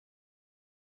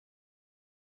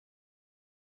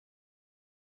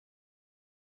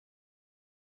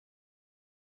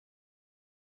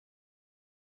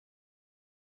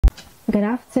Good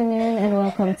afternoon and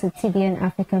welcome to TDN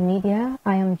Africa Media.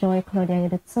 I am Claudia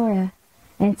Redwood-Sawyerr,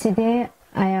 and today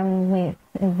I am with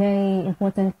a very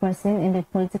important person in the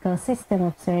political system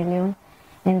of Sierra Leone,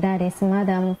 and that is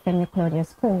Madam FEMI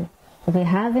CLAUDIUS-COLE. We'll be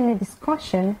having a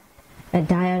discussion, a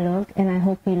dialogue, and I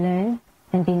hope you learn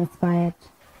and be inspired.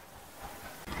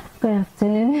 Good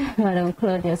afternoon, Madam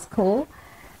CLAUDIUS-COLE.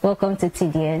 Welcome to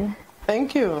TDN.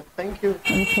 Thank you. Thank you.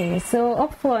 Okay, so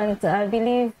up front, I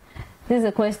believe this is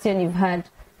a question you've had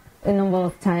a number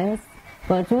of times,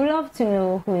 but we'd love to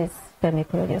know who is FEMI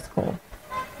CLAUDIUS-COLE.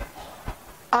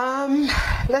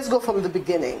 Let's go from the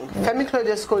beginning. FEMI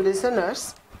CLAUDIUS-COLE is a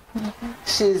nurse.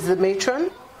 She's the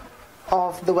matron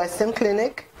of the Western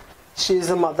Clinic. She's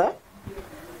a mother.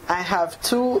 I have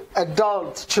 2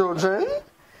 adult children,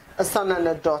 a son and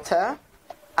a daughter.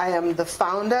 I am the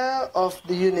founder of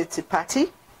the Unity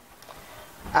Party,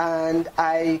 and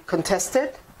I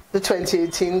contested the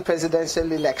 2018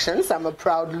 presidential elections. I'm a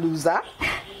proud loser.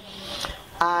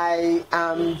 I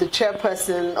am the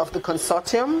chairperson of the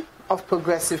consortium of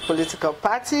progressive political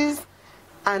parties,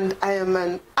 and I am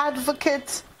an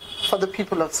advocate for the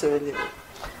people of Sierra Leone.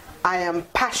 I am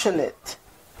passionate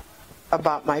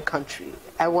about my country.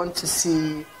 I want to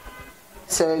see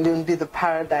Sierra Leone be the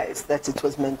paradise that it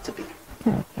was meant to be.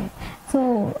 Okay.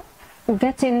 So,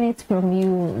 getting it from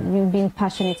you being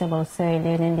passionate about Sierra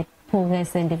Leone and the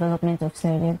progress and development of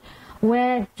Sierra Leone,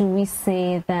 where do we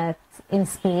say that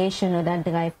inspiration or that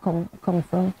drive come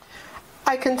from?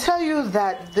 I can tell you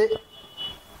that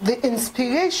the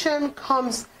inspiration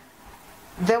comes.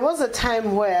 There was a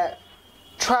time where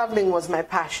traveling was my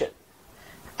passion,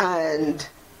 and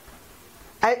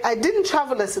I didn't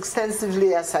travel as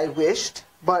extensively as I wished,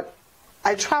 but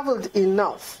I traveled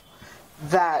enough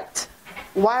that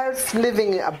whilst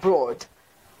living abroad,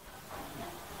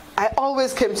 I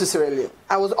always came to Sierra Leone.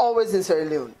 I was always in Sierra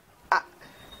Leone.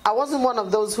 I wasn't one of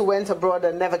those who went abroad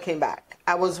and never came back.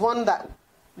 I was one that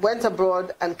went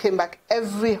abroad and came back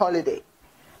every holiday.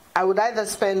 I would either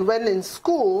spend, when in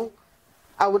school,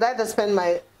 I would either spend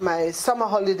my summer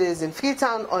holidays in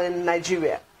Freetown or in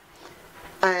Nigeria.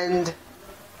 And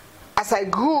as I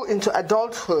grew into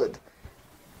adulthood,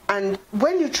 and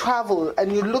when you travel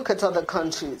and you look at other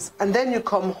countries, and then you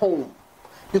come home,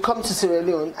 you come to Sierra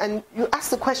Leone, and you ask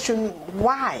the question,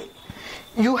 why?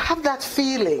 You have that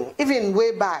feeling, even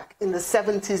way back in the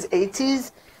 70s,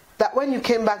 80s, that when you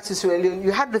came back to Sierra Leone,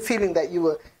 you had the feeling that you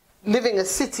were leaving a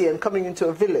city and coming into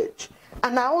a village.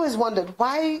 And I always wondered,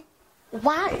 why?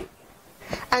 Why?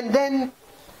 And then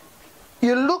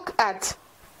you look at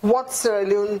what Sierra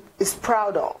Leone is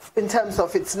proud of in terms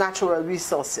of its natural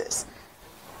resources.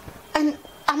 And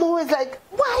I'm always like,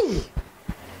 why?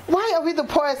 Why are we the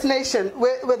poorest nation?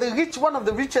 We're the rich, one of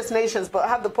the richest nations, but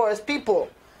have the poorest people.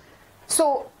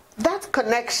 So that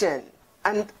connection,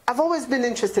 and I've always been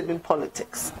interested in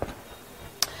politics.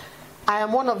 I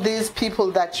am one of these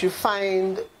people that you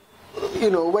find, you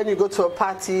know, when you go to a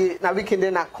party, now we can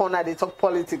then a corner, they talk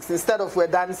politics. Instead of we're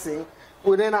dancing,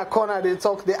 within a corner they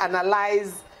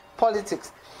analyze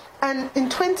politics. And in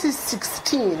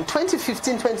 2015,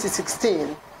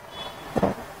 2016,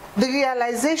 the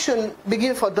realization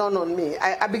began to dawn on me.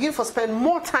 I began to spend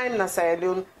more time in Sierra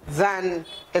Leone than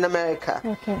in America.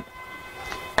 Okay.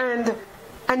 And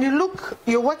you look,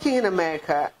 you're working in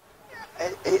America.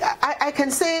 I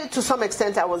can say to some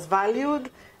extent I was valued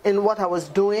in what I was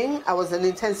doing. I was an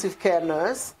intensive care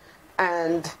nurse.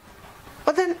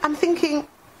 But then I'm thinking,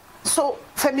 so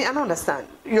Femi, I don't understand.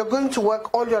 You're going to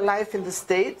work all your life in the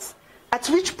States, at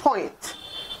which point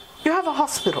you have a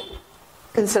hospital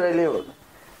in Sierra Leone.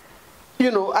 You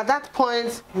know, at that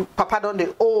point, Papa done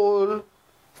the old,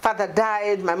 father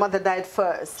died, my mother died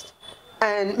first.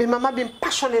 And my mama been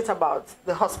passionate about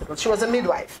the hospital. She was a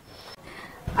midwife.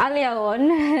 Earlier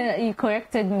on, you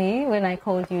corrected me when I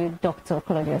called you Dr.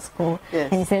 CLAUDIUS-COLE.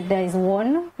 Yes. And you said there is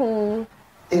one who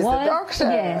is was, the doctor.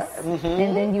 Yes,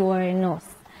 and then you were a nurse.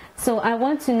 So I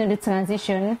want to know the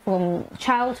transition from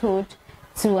childhood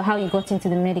to how you got into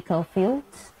the medical field,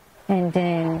 and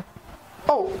then...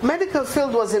 Oh, medical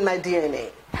field was in my DNA.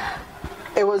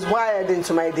 It was wired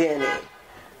into my DNA.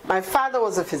 My father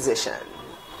was a physician.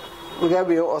 We got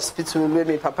to hospital with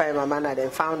me, Papa and Mama, and then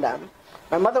found them.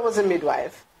 My mother was a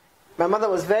midwife. My mother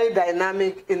was very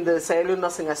dynamic in the Sierra Leone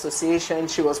Nursing Association.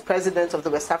 She was president of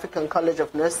the West African College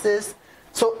of Nurses.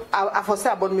 So I foresee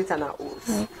about meet and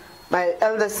oath. My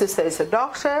elder sister is a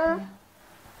doctor.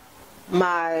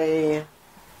 My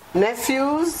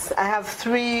nephews, I have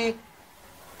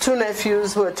 2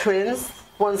 nephews who are twins.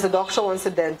 One's a doctor, one's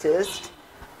a dentist.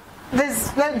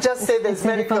 Let's just say there's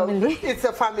medical. It's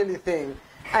a family thing.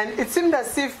 And it seemed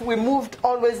as if we moved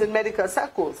always in medical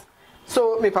circles.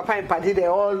 So my papa and Paddy, they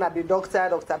all na be doctor,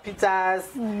 Dr. Peters,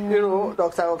 you know,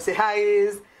 Dr. Oxy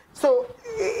Hayes. So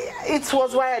it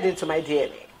was wired into my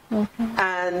DNA.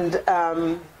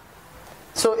 And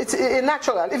so it's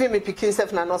natural. Even my Pekin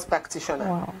self na nurse practitioner.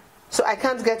 Wow. So I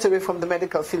can't get away from the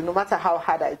medical field, no matter how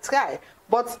hard I try.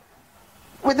 But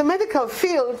with the medical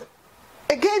field,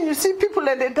 again, you see people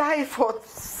and they die for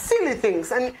silly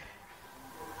things. And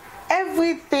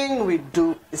everything we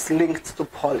do is linked to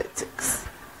politics.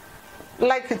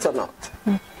 Like it or not.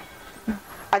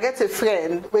 I get a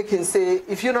friend who can say,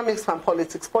 if you don't mix from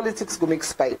politics, politics go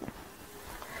mix by.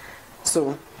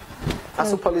 So,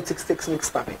 that's what politics takes mix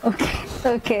by me.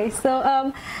 Okay.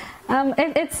 So,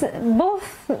 it's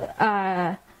both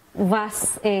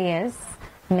vast areas,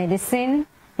 medicine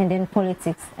and then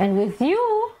politics. And with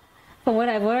you, from what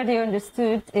I've already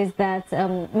understood, is that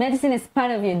medicine is part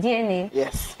of your DNA.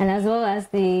 Yes. And as well as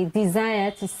the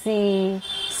desire to see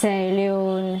Sierra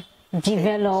Leone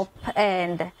develop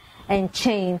and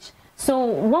change. So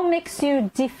what makes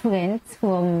you different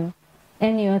from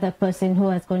any other person who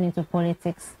has gone into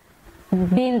politics?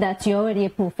 Being that you're already a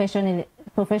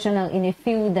professional in a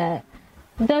field that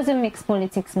doesn't mix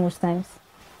politics most times.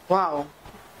 Wow.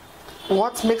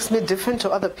 What makes me different to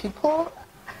other people?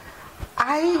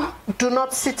 I do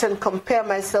not sit and compare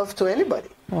myself to anybody.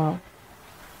 Wow.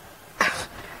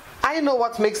 I know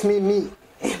what makes me me.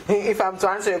 If I'm to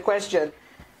answer your question,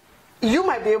 you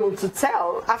might be able to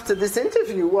tell after this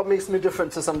interview what makes me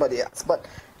different to somebody else. But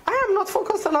I am not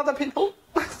focused on other people.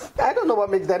 I don't know what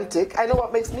makes them tick. I know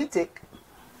what makes me tick.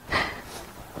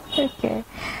 Okay.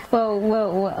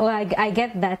 Well, I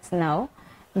get that now.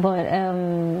 But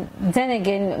then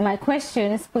again, my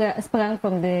question sprang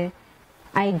from the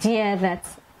idea that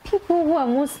people who are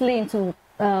mostly into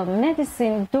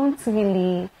medicine don't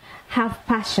really have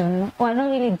passion or are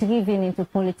not really driven into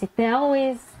politics. They're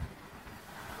always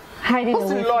hiding away.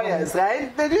 Mostly lawyers,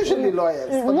 right? They're usually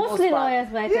lawyers. Mostly lawyers,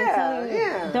 but I can tell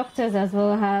you, doctors as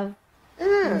well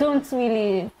don't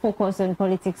really focus on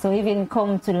politics or even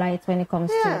come to light when it comes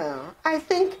to. I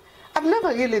think I've never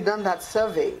really done that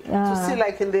survey to see,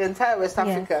 like, in the entire West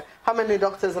Africa, how many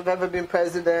doctors have ever been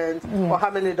president or how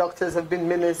many doctors have been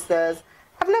ministers.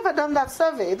 I've never done that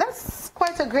survey. That's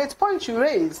quite a great point you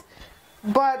raised.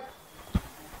 But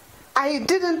I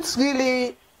didn't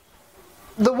really,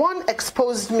 the one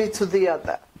exposed me to the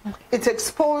other. It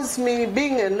exposed me,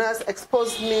 being a nurse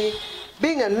exposed me,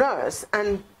 being a nurse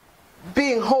and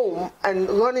being home and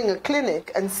running a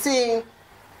clinic and seeing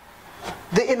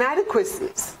the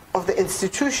inadequacies of the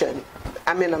institution.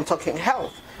 I mean, I'm talking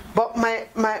health. But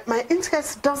my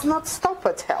interest does not stop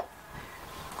at health.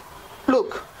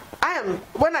 Look,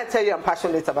 when I tell you I'm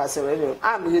passionate about Sierra Leone,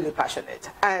 I'm really passionate.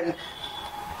 And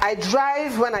I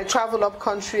drive, when I travel up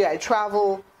country, I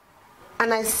travel,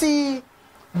 and I see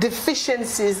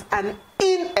deficiencies and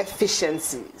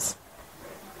inefficiencies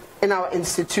in our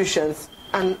institutions.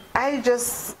 And I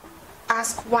just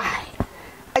ask, why?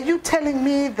 Are you telling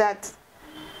me that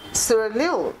Sierra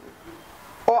Leone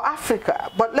or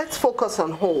Africa, but let's focus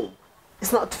on home,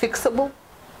 is not fixable?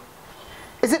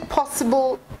 Is it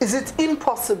possible, is it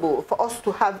impossible for us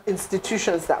to have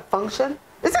institutions that function?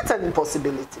 Is it an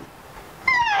impossibility?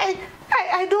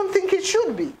 I don't think it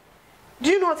should be.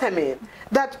 Do you know what I mean?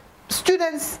 That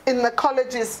students in the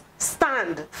colleges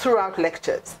stand throughout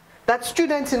lectures. That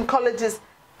students in colleges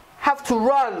have to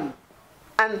run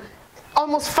and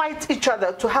almost fight each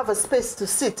other to have a space to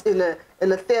sit in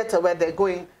a theater where they're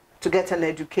going to get an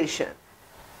education.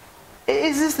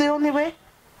 Is this the only way?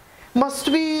 Must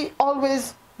we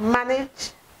always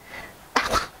manage?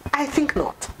 I think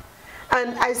not.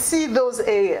 And I see those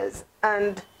areas,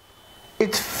 and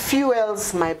it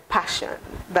fuels my passion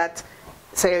that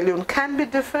Sierra Leone can be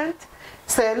different.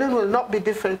 Sierra Leone will not be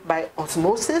different by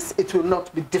osmosis. It will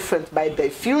not be different by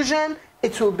diffusion.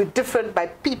 It will be different by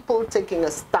people taking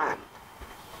a stand.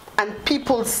 And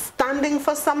people standing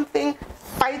for something,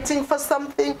 fighting for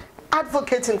something,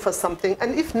 advocating for something,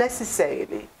 and if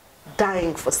necessarily,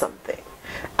 dying for something.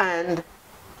 And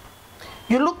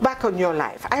you look back on your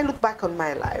life, I look back on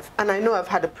my life, and I know I've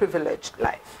had a privileged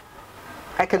life.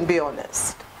 I can be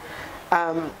honest.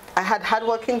 I had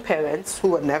hardworking parents who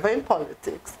were never in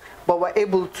politics, but were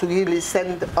able to really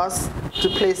send us to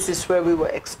places where we were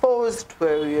exposed,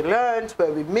 where we learned,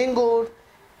 where we mingled.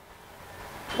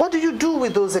 What do you do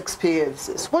with those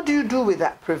experiences? What do you do with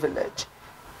that privilege?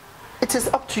 It is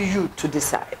up to you to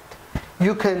decide.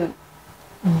 You can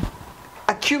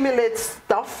accumulate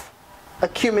stuff,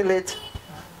 accumulate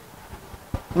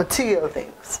material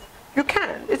things. You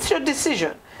can. It's your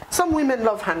decision. Some women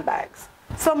love handbags.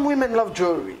 Some women love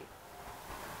jewelry.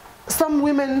 Some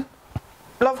women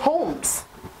love homes.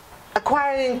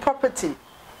 acquiring property.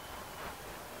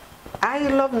 I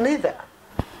love neither.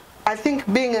 I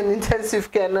think being an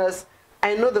intensive care nurse,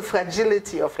 I know the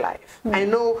fragility of life. I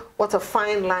know what a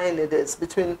fine line it is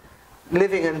between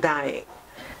living and dying.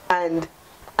 And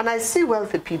I see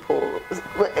wealthy people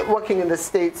working in the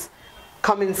States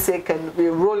coming sick, and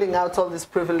we're rolling out all these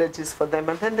privileges for them,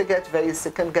 and then they get very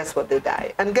sick, and guess what? They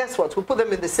die. And guess what? We put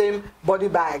them in the same body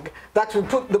bag that we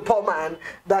put the poor man,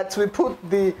 that we put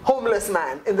the homeless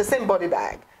man, in the same body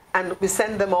bag, and we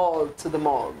send them all to the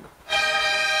morgue.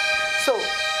 So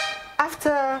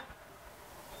after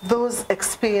those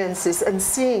experiences and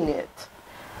seeing it,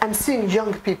 and seeing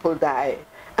young people die,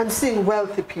 and seeing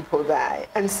wealthy people die,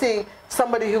 and seeing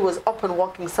somebody who was up and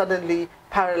walking suddenly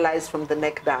paralyzed from the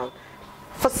neck down,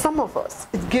 for some of us,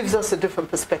 it gives us a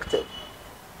different perspective.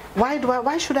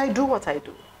 Why should I do what I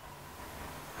do?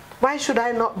 Why should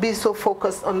I not be so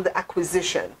focused on the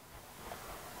acquisition?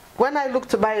 When I look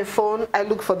to buy a phone, I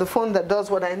look for the phone that does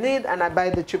what I need, and I buy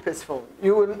the cheapest phone.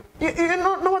 You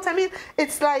know what I mean?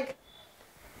 It's like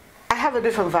I have a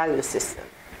different value system.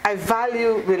 I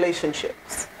value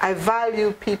relationships. I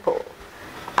value people.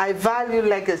 I value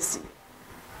legacy.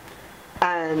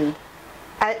 And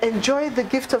I enjoy the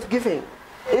gift of giving.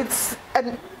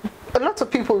 And a lot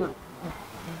of people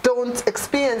don't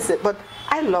experience it, but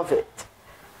I love it.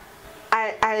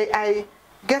 I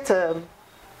get a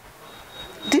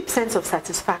deep sense of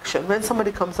satisfaction when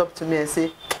somebody comes up to me and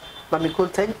say, Mami Cole,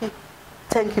 thank you.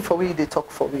 Thank you for what you did talk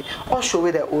for me. Or show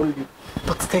where they owe you,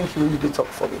 but thank you for what you did talk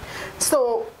for me.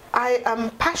 So I am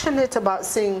passionate about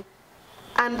seeing,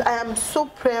 and I am so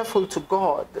prayerful to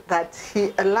God that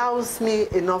He allows me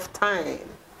enough time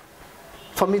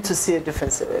for me to see a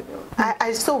difference in Leone.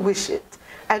 I so wish it.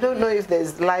 I don't know if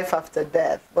there's life after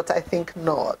death, but I think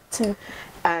not.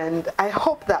 And I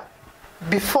hope that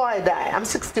before I die, I'm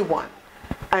 61,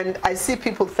 and I see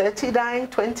people 30 dying,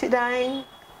 20 dying,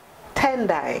 10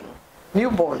 dying,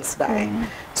 newborns dying.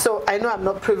 So I know I'm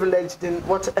not privileged in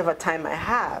whatever time I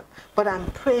have, but I'm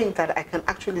praying that I can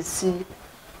actually see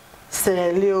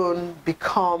Sierra Leone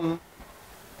become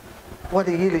what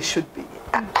it really should be.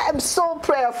 I'm so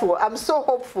prayerful, I'm so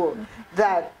hopeful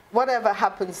that whatever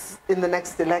happens in the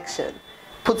next election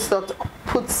puts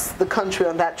the country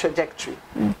on that trajectory,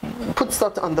 puts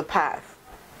us on the path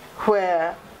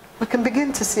where we can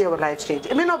begin to see our lives change.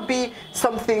 It may not be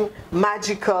something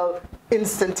magical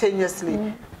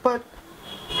instantaneously, but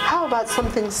how about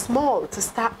something small to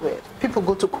start with? People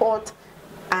go to court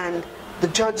and the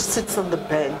judge sits on the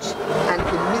bench and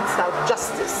he metes out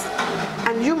justice.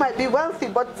 And you might be wealthy,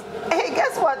 but hey,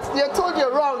 guess what? You're told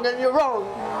you're wrong, and you're wrong.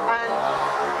 And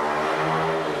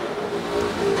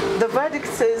the verdict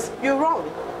says you're wrong.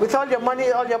 With all your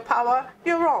money, all your power,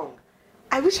 you're wrong.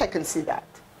 I wish I can see that.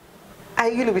 I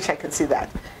really wish I could see that.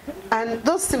 And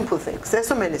those simple things, there's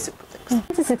so many simple things.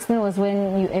 2016 was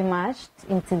when you emerged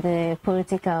into the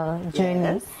political journey,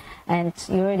 yes. And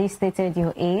you already stated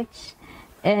your age.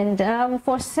 And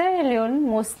for Sierra Leone,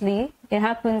 mostly, it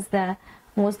happens that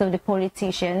most of the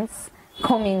politicians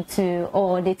come into,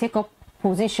 or they take up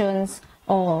positions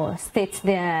or state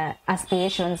their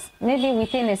aspirations, maybe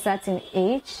within a certain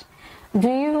age.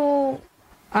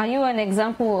 Are you an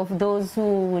example of those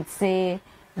who would say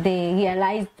they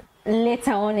realized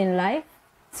later on in life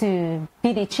to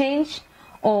be the change,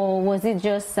 or was it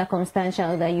just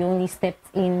circumstantial that you only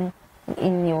stepped in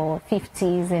your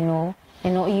 50s and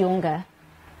not younger?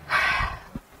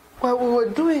 Well, we were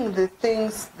doing the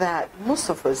things that most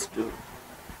of us do,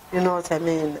 you know what I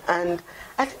mean? And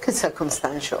I think it's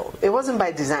circumstantial. It wasn't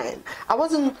by design.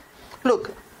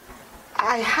 Look,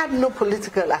 I had no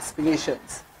political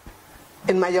aspirations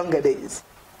in my younger days.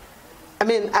 I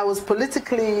mean, I was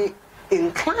politically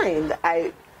inclined.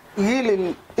 I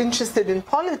really interested in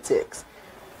politics.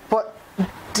 But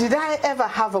did I ever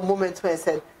have a moment where I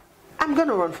said, I'm going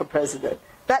to run for president?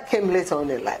 That came later on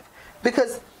in life.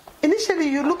 Because initially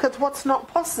you look at what's not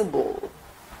possible.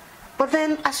 But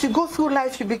then as you go through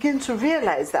life, you begin to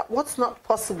realize that what's not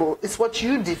possible is what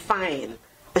you define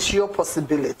as your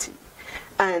possibility.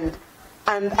 And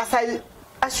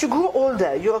as you grow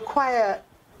older, you acquire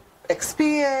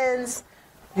experience,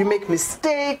 you make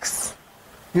mistakes,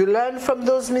 you learn from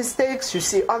those mistakes, you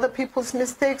see other people's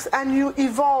mistakes, and you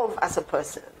evolve as a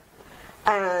person.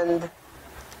 And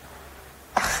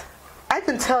I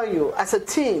can tell you, as a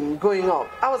teen growing up,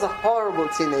 I was a horrible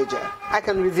teenager. I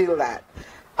can reveal that.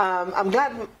 I'm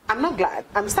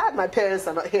sad my parents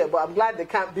are not here, but I'm glad they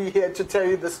can't be here to tell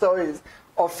you the stories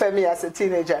of FEMI as a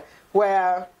teenager,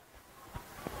 where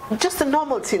just a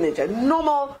normal teenager,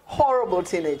 normal, horrible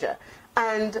teenager.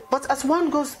 But as one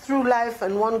goes through life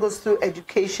and one goes through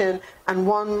education and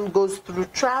one goes through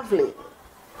traveling,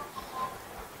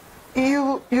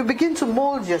 you begin to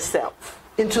mold yourself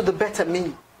into the better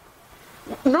me.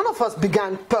 None of us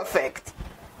began perfect,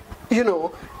 you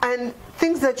know, and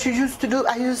things that you used to do,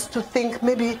 I used to think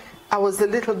maybe I was a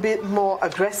little bit more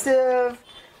aggressive.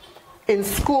 In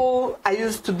school, I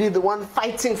used to be the one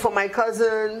fighting for my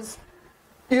cousins,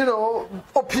 you know,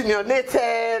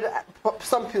 opinionated.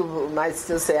 Some people might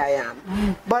still say I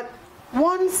am. But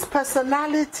one's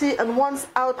personality and one's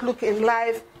outlook in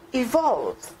life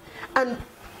evolves. And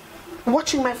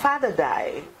watching my father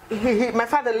die, my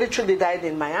father literally died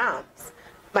in my arms.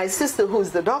 My sister, who's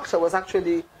the doctor, was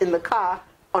actually in the car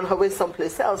on her way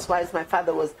someplace else, whilst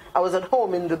I was at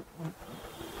home in the,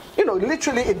 you know,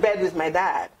 literally in bed with my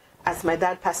dad as my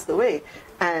dad passed away.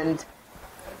 And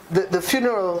the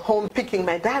funeral home picking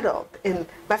my dad up.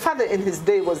 My father in his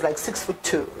day was like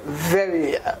 6'2",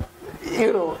 very,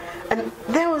 you know, and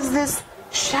there was this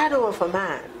shadow of a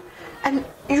man. And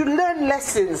you learn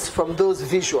lessons from those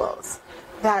visuals,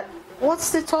 that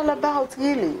what's it all about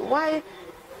really? Why?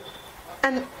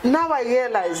 And now I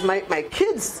realize my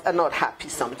kids are not happy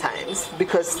sometimes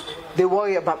because they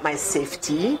worry about my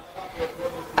safety.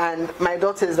 And my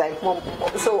daughter is like, Mom,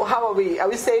 so how are we? Are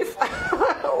we safe?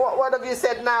 What have you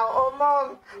said now? Oh,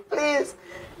 Mom, please.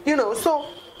 You know, so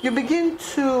you begin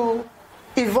to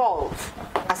evolve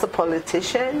as a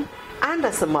politician and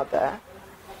as a mother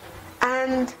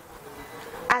and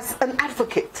as an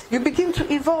advocate. You begin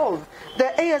to evolve.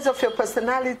 There are areas of your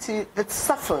personality that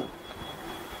soften.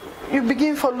 You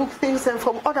begin to look things and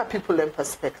from other people in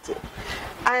perspective.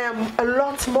 I am a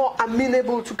lot more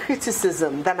amenable to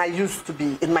criticism than I used to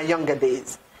be in my younger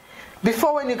days.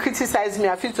 Before, when you criticize me,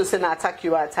 I feel to say, no, attack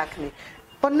you or attack me.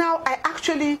 But now I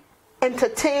actually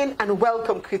entertain and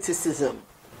welcome criticism.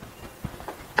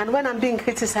 And when I'm being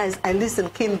criticized, I listen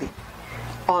keenly.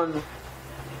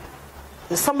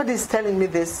 Somebody's telling me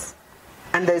this,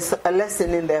 and there's a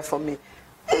lesson in there for me.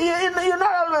 You're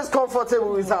not always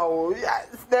comfortable with how.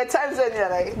 There are times when you're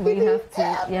like, you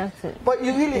have to. But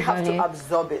you really have to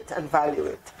absorb it and value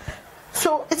it.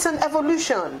 So it's an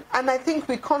evolution, and I think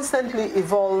we constantly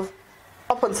evolve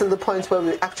up until the point where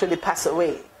we actually pass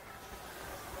away.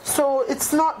 So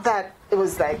it's not that it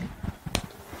was like,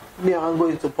 me, I want to go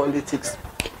into politics.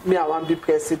 Me, I want to be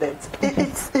president.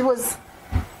 It was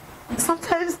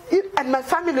sometimes, and my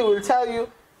family will tell you,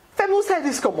 "Femi said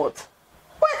this come out."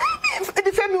 Well,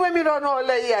 the Femi when me don't know all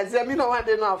the years, I mean, no one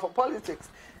they know for politics.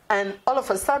 And all of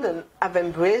a sudden, I've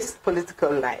embraced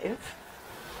political life.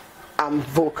 I'm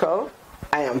vocal.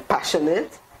 I am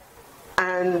passionate.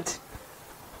 And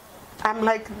I'm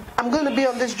like, I'm going to be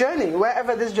on this journey.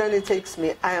 Wherever this journey takes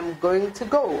me, I am going to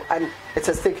go. And it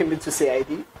has taken me to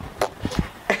CID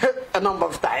a number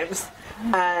of times.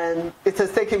 And it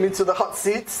has taken me to the hot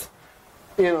seats,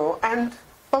 you know,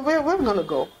 but we're going to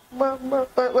go.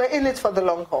 We're in it for the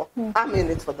long haul. I'm in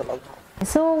it for the long haul.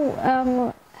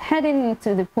 So, heading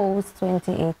into the polls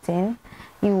 2018,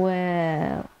 you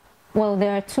were, well,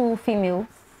 there are two females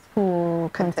who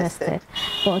contested.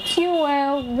 But you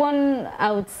were one,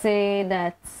 I would say,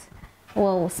 that,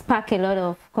 well, sparked a lot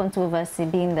of controversy,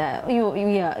 being that you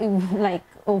are like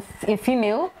a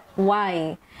female.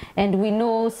 Why? And we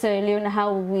know, Sierra Leone,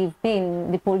 how we've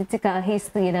been, the political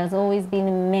history, it has always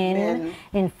been men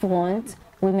in front,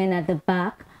 women at the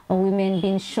back, or women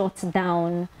being shut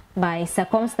down by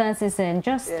circumstances and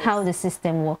just how the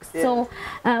system works. So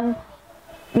I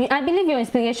believe your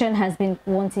inspiration has been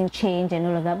wanting change and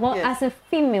all of that. But as a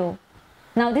female,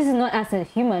 now this is not as a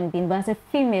human being, but as a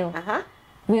female,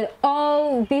 with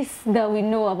all this that we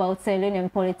know about Sierra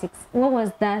Leonean politics, what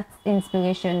was that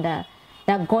inspiration that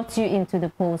got you into the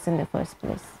polls in the first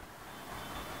place?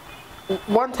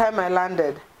 One time I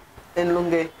landed in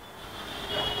Lunge,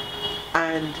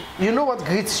 and you know what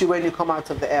greets you when you come out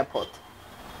of the airport?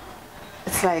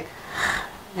 It's like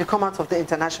you come out of the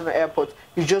international airport,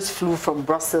 you just flew from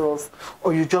Brussels,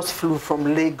 or you just flew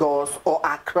from Lagos or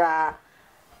Accra,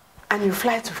 and you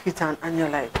fly to Freetown and you're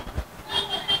like,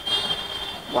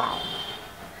 wow.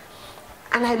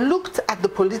 And I looked at the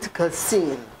political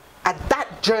scene, at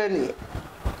that journey,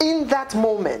 in that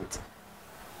moment,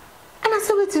 and I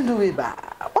said, what do we buy?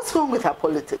 What's wrong with our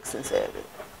politics in Sierra Leone?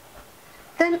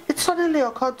 Then it suddenly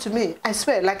occurred to me, I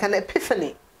swear, like an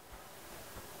epiphany.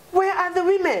 Where are the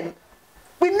women?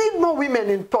 We need more women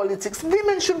in politics.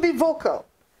 Women should be vocal.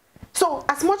 So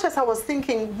as much as I was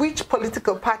thinking, which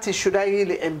political party should I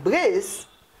really embrace?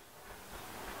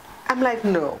 I'm like,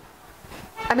 no.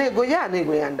 And I go, yeah, and I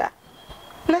go, yanda.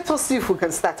 Let us see if we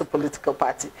can start a political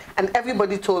party. And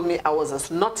everybody told me I was as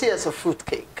naughty as a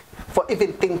fruitcake. for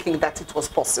even thinking that it was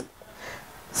possible.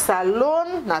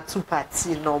 Salon na two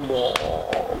party no more.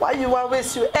 Why you want to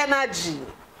waste your energy?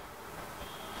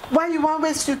 Why you want to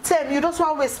waste your time? You don't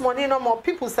want to waste money no more.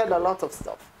 People said a lot of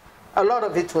stuff. A lot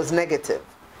of it was negative.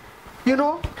 You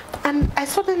know? And I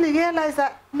suddenly realized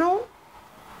that, no,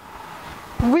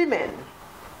 women,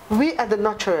 we are the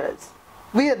nurturers.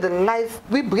 We are the life,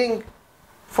 we bring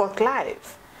forth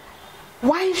life.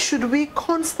 Why should we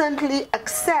constantly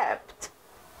accept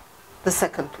the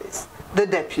second place, the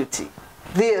deputy,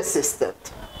 the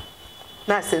assistant?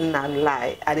 That's a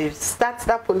lie. And if it starts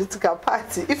that political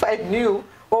party, if I knew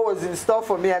what was in store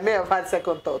for me, I may have had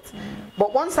second thoughts.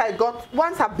 But once I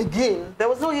begin, there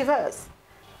was no reverse.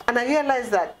 And I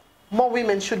realized that more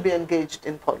women should be engaged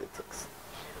in politics.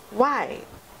 Why?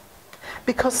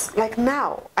 Because like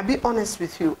now, I'll be honest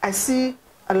with you, I see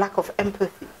a lack of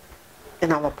empathy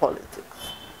in our politics.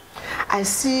 I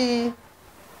see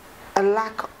a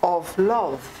lack of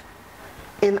love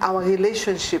in our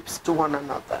relationships to one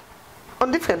another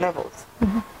on different levels.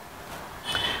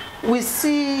 Mm-hmm. We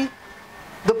see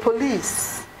the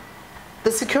police,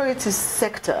 the security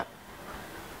sector.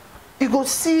 You go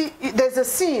see, there's a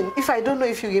scene, if I don't know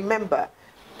if you remember,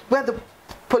 where the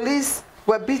police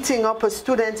were beating up a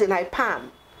student in IPAM,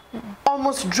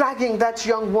 almost dragging that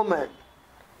young woman.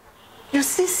 You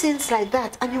see scenes like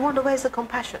that and you wonder, where's the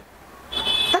compassion?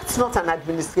 That's not an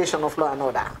administration of law and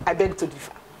order. I beg to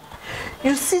differ.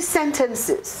 You see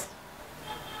sentences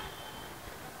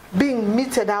being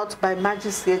meted out by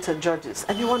magistrates and judges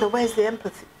and you wonder, where's the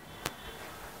empathy?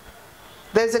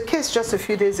 There's a case just a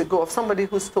few days ago of somebody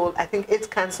who stole, I think, 8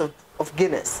 cans of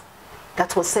Guinness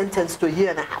that was sentenced to 1.5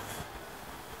 years.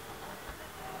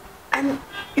 And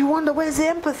you wonder, where's the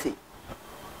empathy?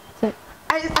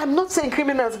 I'm not saying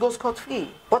criminals go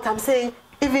scot-free, but I'm saying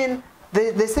even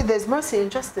they say there's mercy in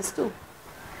justice too.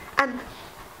 And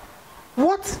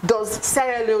what does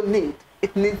Sierra Leone need?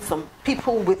 It needs some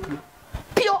people with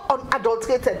pure,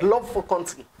 unadulterated love for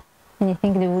country. And you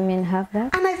think the women have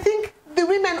that? And I think the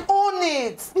women own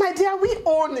it. My dear, we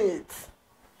own it.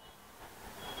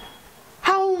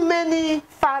 How many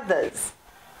fathers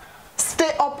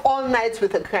stay up all night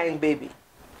with a crying baby?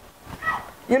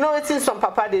 You know, it's in some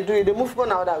papa they do it, they move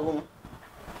on out of that room.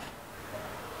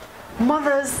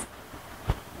 Mothers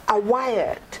are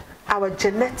wired, our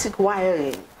genetic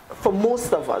wiring, for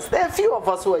most of us. There are a few of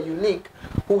us who are unique,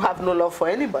 who have no love for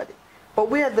anybody. But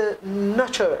we are the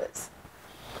nurturers.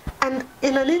 And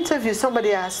in an interview,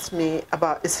 somebody asked me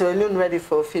about, is Sierra Leone ready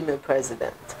for a female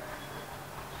president?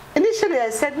 Initially, I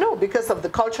said no, because of the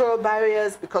cultural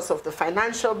barriers, because of the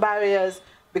financial barriers,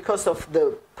 because of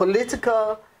the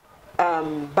political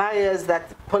barriers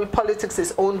that politics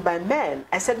is owned by men.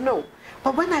 I said no.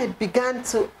 But when I began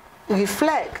to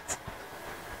reflect,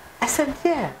 I said,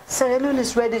 yeah, Sierra Leone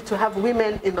is ready to have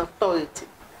women in authority,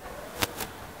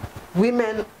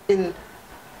 women in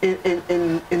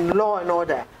law and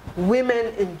order,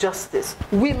 women in justice,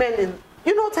 women in,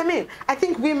 you know what I mean? I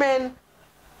think women,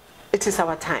 it is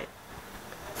our time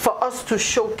for us to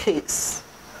showcase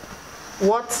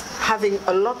what having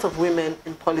a lot of women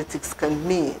in politics can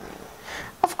mean.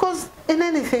 Of course, in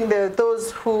anything, there are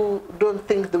those who don't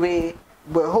think the way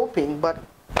we're hoping, but...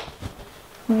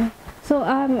 So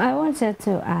I wanted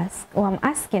to ask, or I'm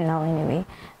asking now anyway,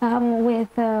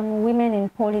 with women in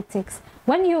politics,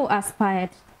 when you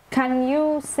aspired, can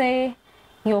you say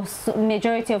your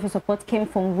majority of your support came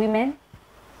from women?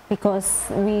 Because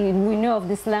we know of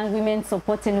this land, women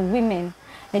supporting women,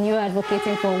 and you're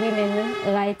advocating for women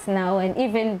right now, and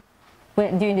even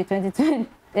during the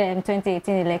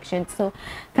 2018 election. So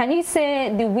can you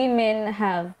say the women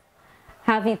have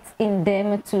it in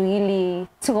them to really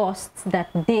trust that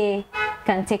they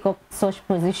can take up such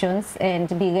positions and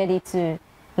be ready to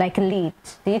like lead?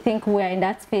 Do you think we're in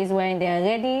that phase where they are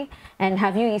ready, and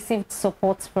have you received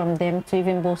support from them to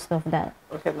even boast of that?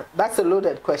 Okay, that's a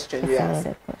loaded question you asked.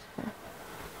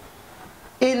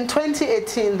 In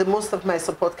 2018, the most of my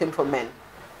support came from men.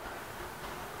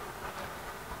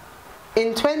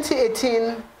 In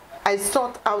 2018, I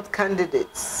sought out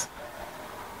candidates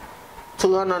to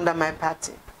run under my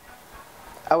party.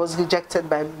 I was rejected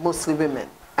by mostly women,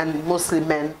 and mostly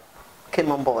men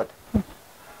came on board.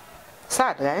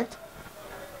 Sad, right?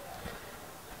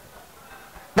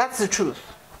 That's the truth.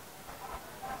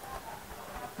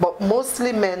 But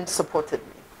mostly men supported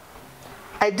me.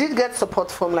 I did get support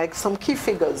from like some key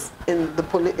figures in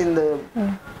the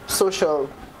social,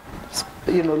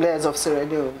 layers of Sierra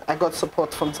Leone. I got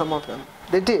support from some of them.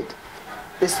 They did.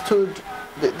 They stood.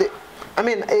 I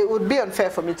mean, it would be unfair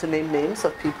for me to name names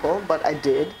of people, but I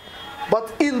did.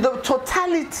 But in the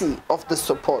totality of the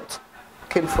support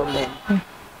came from men.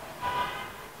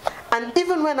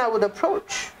 even when I would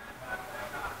approach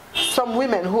some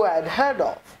women who I had heard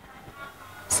of,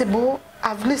 say, Bo,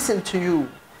 I've listened to you.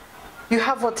 You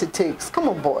have what it takes. Come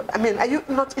on board. I mean, are you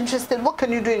not interested? What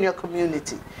can you do in your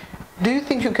community? Do you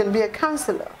think you can be a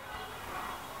counselor?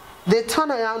 They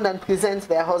turn around and present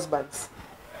their husbands.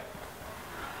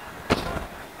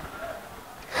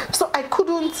 So I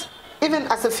couldn't, even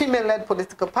as a female-led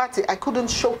political party, I couldn't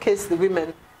showcase the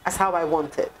women as how I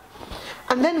wanted.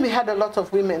 And then we had a lot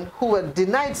of women who were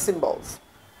denied symbols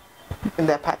in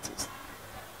their parties.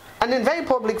 And in very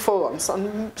public forums,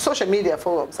 on social media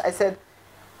forums, I said,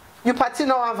 you party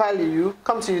now, I value you.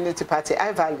 Come to Unity Party.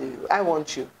 I value you. I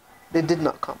want you. They did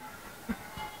not come.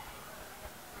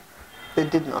 They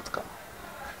did not come.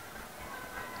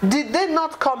 Did they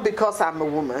not come because I'm a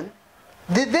woman?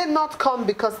 Did they not come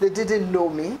because they didn't know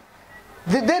me?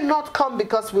 Did they not come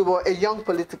because we were a young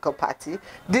political party?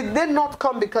 Did they not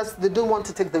come because they don't want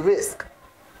to take the risk?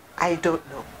 I don't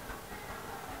know.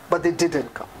 But they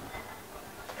didn't come.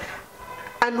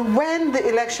 And when the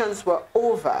elections were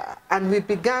over and we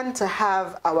began to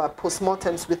have our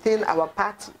postmortems within our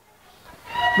party,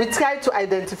 we tried to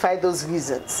identify those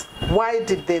reasons. Why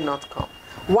did they not come?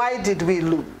 Why did we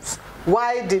lose?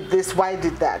 Why did this? Why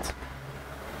did that?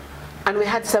 And we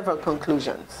had several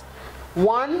conclusions.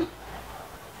 One,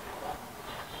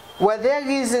 were there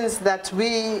reasons that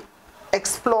we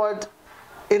explored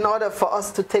in order for us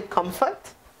to take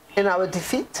comfort in our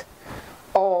defeat?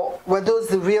 Or were those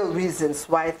the real reasons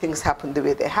why things happened the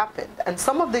way they happened? And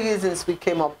some of the reasons we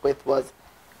came up with was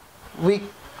we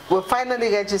were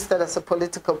finally registered as a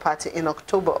political party in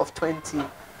October of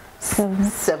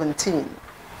 2017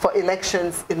 for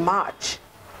elections in March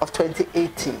of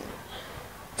 2018.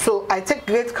 So I take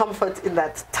great comfort in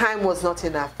that time was not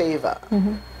in our favor.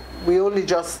 We only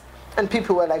just, and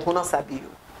people were like, we'll not sabi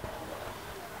you.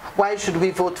 Why should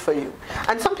we vote for you?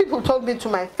 And some people told me to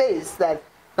my face that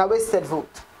a wasted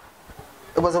vote.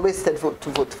 It was a wasted vote to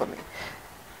vote for me.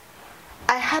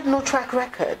 I had no track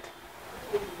record.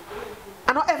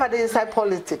 I'm not ever inside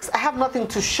politics. I have nothing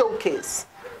to showcase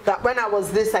that when I was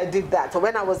this, I did that, or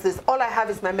when I was this. All I have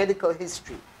is my medical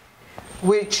history,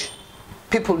 which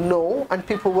people know and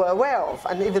people were aware of,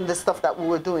 and even the stuff that we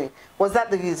were doing. Was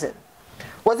that the reason?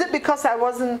 Was it because I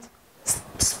wasn't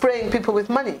spraying people with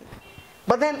money?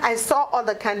 But then I saw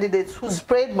other candidates who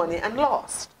sprayed money and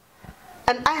lost.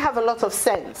 And I have a lot of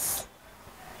sense.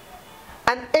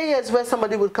 And areas where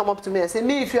somebody would come up to me and say,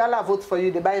 me, if you allow vote for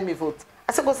you, they buy me vote.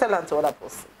 I said, go sell them to other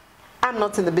person. I'm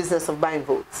not in the business of buying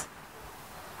votes.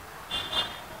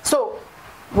 So,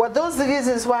 were those the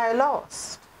reasons why I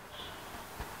lost?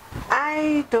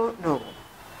 I don't know.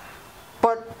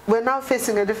 But we're now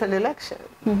facing a different election.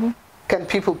 Can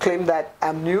people claim that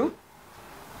I'm new?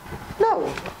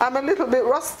 No, I'm a little bit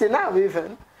rusty now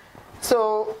even.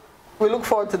 So, we look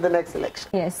forward to the next election.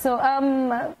 Yes, so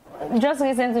just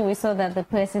recently we saw that the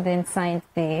president signed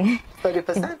the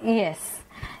 30%? Yes,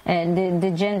 and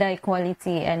the Gender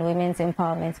Equality and Women's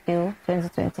Empowerment Bill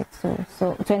 2022.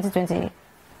 So 2022?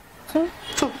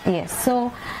 Yes.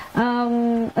 So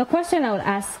a question I would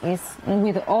ask is,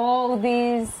 with all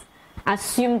these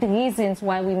assumed reasons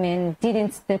why women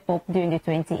didn't step up during the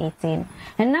 2018,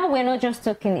 and now we're not just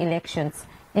talking elections,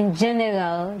 in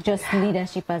general, just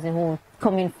leadership as a whole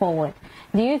coming forward.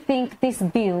 Do you think this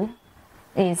bill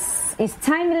is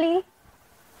timely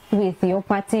with your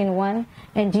party in one?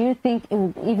 And do you think it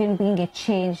would even bring a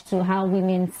change to how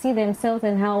women see themselves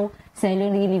and how Sierra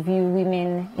Leone really view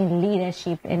women in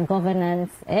leadership and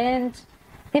governance and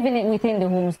even within the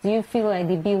homes? Do you feel like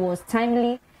the bill was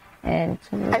timely? And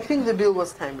I think the bill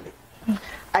was timely.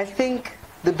 I think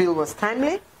the bill was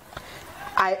timely.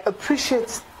 I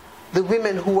appreciate the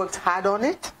women who worked hard on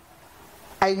it.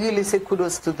 I really say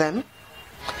kudos to them.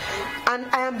 And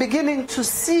I am beginning to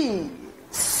see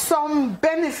some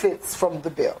benefits from the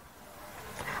bill.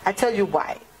 I tell you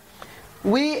why.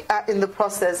 We are in the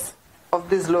process of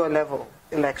these lower level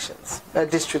elections,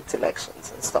 district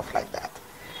elections and stuff like that.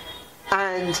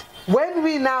 And when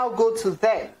we now go to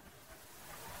them,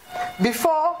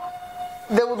 before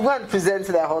they would go and present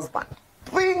their husband,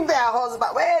 bring their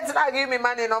husband, wait till I give me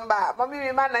money number, mommy,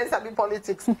 me man nice be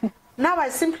politics. Now I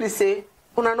simply say,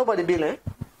 una nobody bill, eh?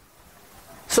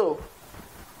 So,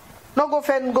 no go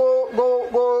fend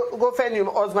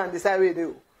your husband decide where they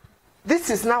do. This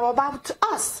is now about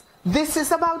us. This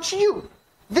is about you.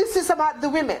 This is about the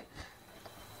women.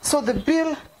 So the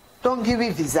bill don't give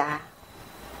me visa,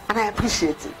 and I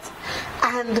appreciate it.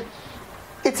 And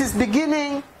it is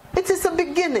beginning. It is a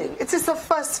beginning. It is a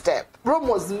first step. Rome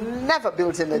was never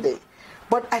built in a day.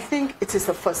 But I think it is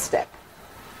a first step.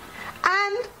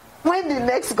 And when the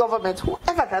next government,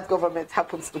 whoever that government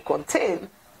happens to contain,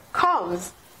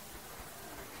 comes,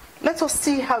 let us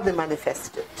see how they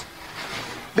manifest it.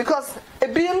 Because a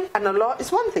bill and a law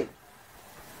is one thing.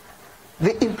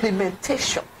 The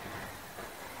implementation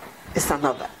is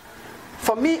another.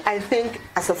 For me, I think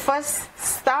as a first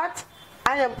start,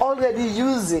 I am already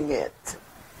using it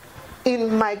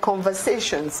in my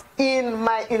conversations, in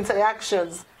my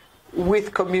interactions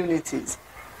with communities.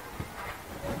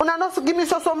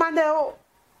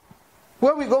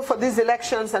 When we go for these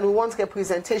elections and we want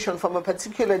representation from a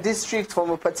particular district, from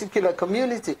a particular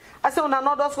community, I say, una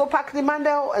not just go pack the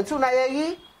mandel and una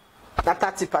yeri, na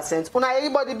 30%. Una yeri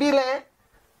body bill,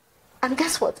 and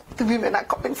guess what? The women are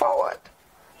coming forward.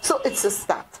 So it's a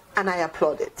start, and I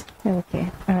applaud it.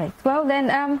 Okay, all right. Well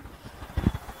then,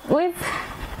 we've,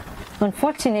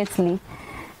 unfortunately,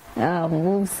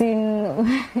 we've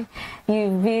seen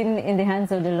you've been in the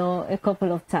hands of the law a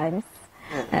couple of times.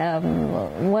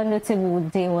 One notable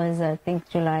day was, I think,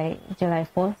 July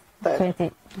 4th,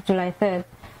 July 3rd,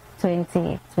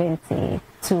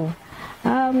 2022.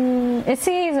 A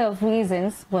series of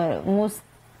reasons, but most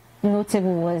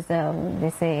notable was,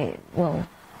 they say, well,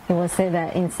 it was said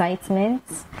that incitement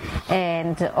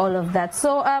and all of that.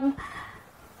 So,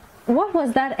 what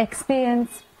was that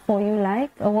experience for you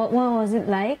like? Or what was it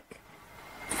like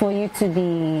for you to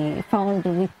be found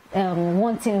with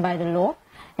wanting by the law?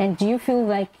 And do you feel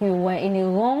like you were in the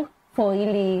wrong for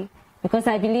really, because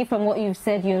I believe from what you've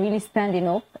said, you're really standing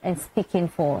up and speaking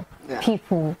for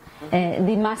people,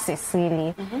 the masses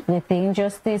really, with the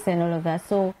injustice and all of that.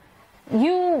 So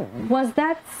was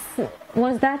that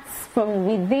from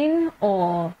within,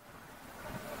 or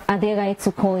are they right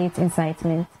to call it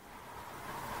incitement?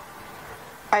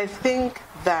 I think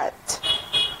that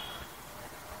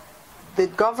the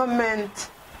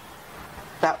government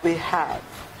that we have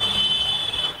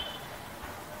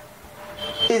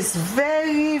is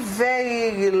very,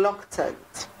 very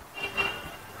reluctant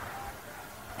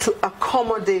to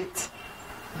accommodate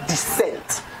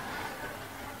dissent.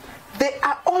 They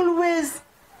are always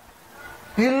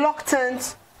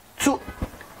reluctant to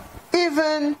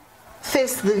even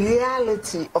face the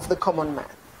reality of the common man.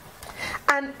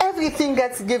 And everything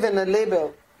gets given a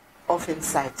label of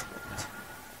incitement.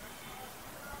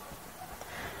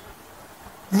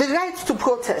 The right to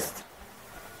protest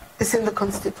is in the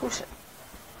Constitution.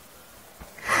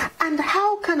 And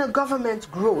how can a government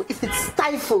grow if it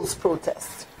stifles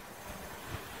protest?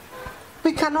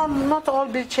 We cannot not all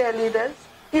be cheerleaders.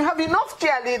 You have enough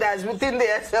cheerleaders within the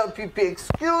SLPP,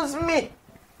 excuse me,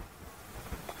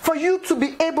 for you to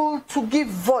be able to give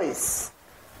voice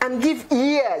and give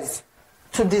ears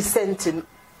to dissenting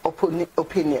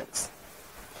opinions.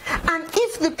 And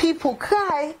if the people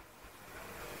cry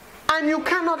and you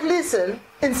cannot listen,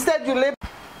 instead you label,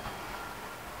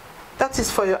 that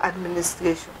is for your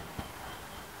administration.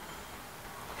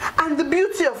 And the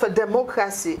beauty of a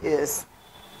democracy is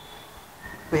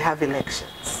we have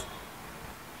elections.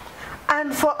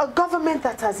 And for a government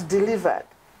that has delivered,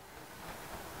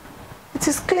 it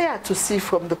is clear to see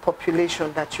from the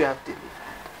population that you have delivered.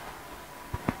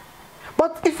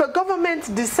 But if a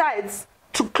government decides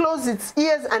to close its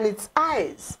ears and its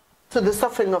eyes to the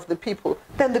suffering of the people,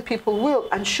 then the people will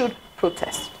and should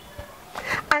protest.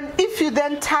 And if you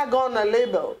then tag on a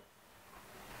label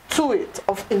to it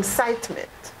of incitement,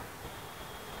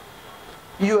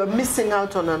 you are missing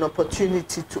out on an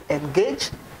opportunity to engage,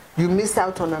 you miss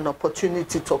out on an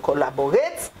opportunity to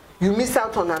collaborate, you miss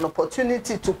out on an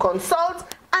opportunity to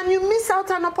consult, and you miss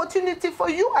out on an opportunity for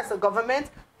you as a government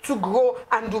to grow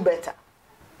and do better.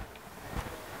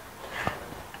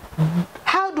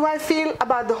 How do I feel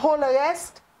about the whole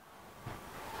arrest?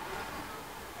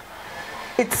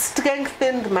 It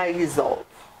strengthened my resolve.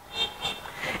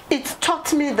 It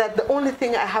taught me that the only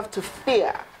thing I have to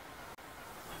fear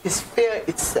is fear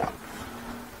itself.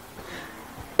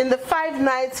 In the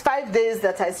 5 days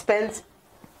that I spent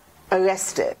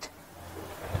arrested,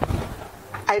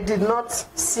 I did not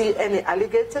see any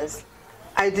alligators,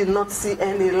 I did not see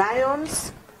any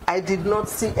lions, I did not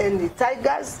see any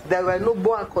tigers, there were no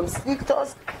boa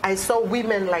constrictors. I saw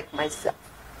women like myself.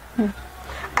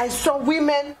 I saw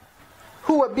women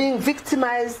who were being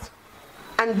victimized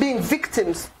and being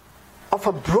victims of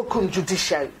a broken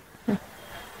judiciary.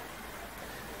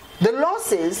 The law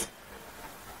says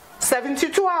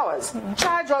 72 hours,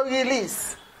 charge or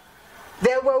release.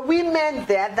 There were women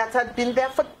there that had been there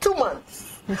for 2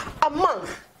 months, a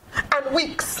month, and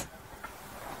weeks.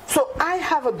 So I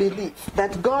have a belief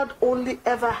that God only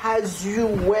ever has you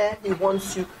where He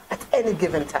wants you at any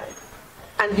given time.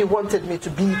 And He wanted me to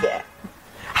be there.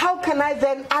 How can I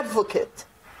then advocate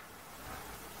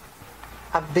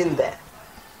I've been there.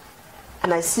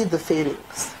 And I see the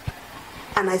failings.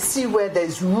 And I see where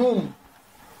there's room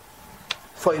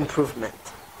for improvement.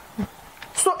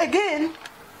 So again,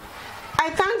 I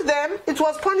thank them. It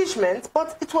was punishment,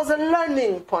 but it was a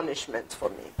learning punishment for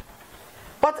me.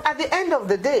 But at the end of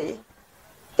the day,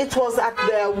 it was at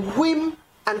their whim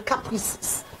and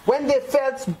caprices. When they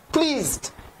felt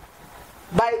pleased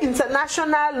by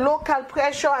international, local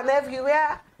pressure and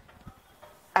everywhere,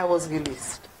 I was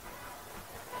released.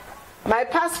 My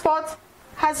passport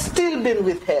has still been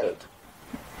withheld.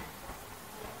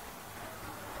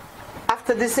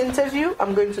 After this interview,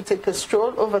 I'm going to take a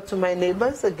stroll over to my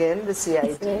neighbors, again, the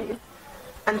CID,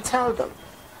 and tell them,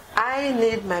 I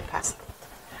need my passport.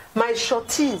 My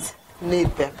shorties need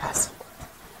their passport.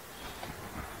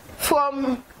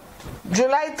 From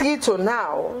July 3 to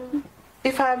now,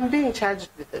 if I'm being charged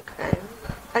with a crime,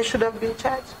 I should have been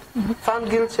charged, found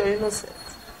guilty or innocent.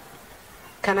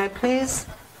 Can I please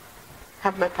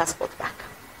have my passport back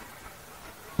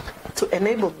to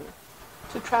enable me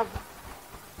to travel,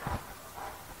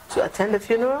 to attend a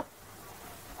funeral,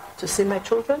 to see my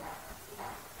children,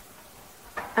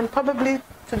 and probably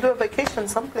to do a vacation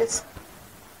someplace.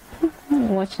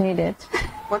 Much needed.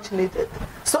 Much needed.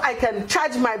 So I can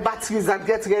charge my batteries and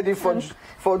get ready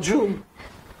for June.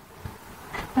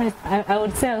 I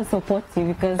would say I'll support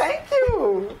you because... Thank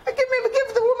you.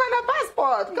 Give the woman a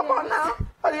passport. Come on now.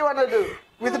 What do you want to do?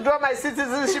 Withdraw my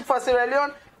citizenship for Sierra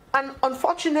Leone? And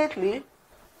unfortunately,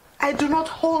 I do not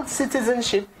hold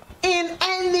citizenship in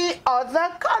any other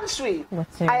country.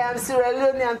 I am Sierra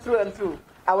Leonean through and through.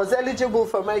 I was eligible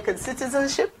for American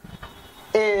citizenship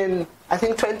in, I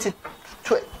think,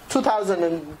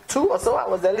 2002 or so. I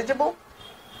was eligible.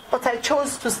 But I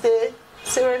chose to stay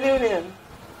Sierra Leonean.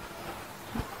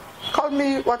 Call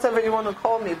me whatever you want to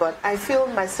call me, but I feel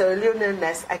my Sierra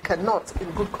Leoneanness, I cannot,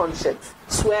 in good conscience,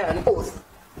 swear an oath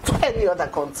to any other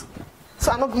country.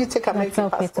 So I'm not going to take American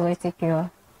passport. That's how patriotic you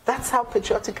are. That's how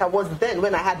patriotic I was then,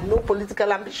 when I had no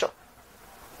political ambition.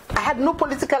 I had no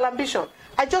political ambition.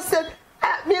 I just said,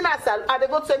 me and Asal, I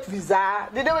go take visa.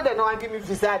 The day when they don't give me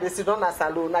visa, they sit on a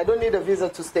salon. I don't need a visa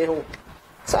to stay home.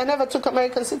 So I never took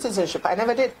American citizenship. I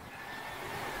never did.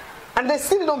 And they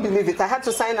still don't believe it. I had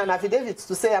to sign an affidavit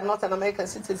to say I'm not an American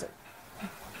citizen.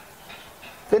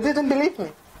 They didn't believe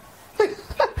me.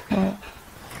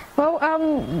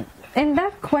 Well, in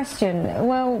that question,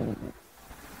 well,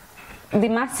 the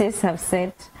masses have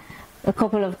said a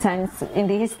couple of times in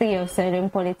the history of Sierra Leone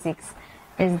politics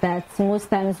is that most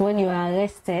times when you are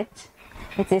arrested,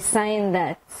 it's a sign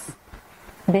that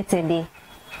better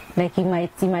like you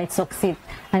might succeed.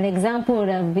 An example would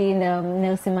have been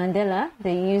Nelson Mandela.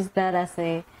 They used that as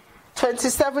a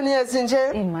 27 years in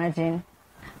jail. Imagine,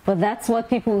 but that's what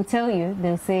people will tell you.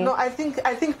 They'll say no. I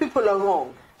think people are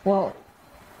wrong. Well,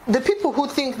 the people who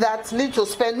think that need to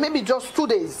spend maybe just 2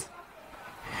 days.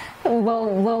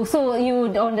 Well, so you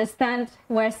would understand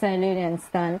where Sierra Leoneans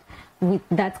stand with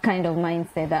that kind of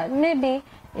mindset. That maybe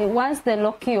once they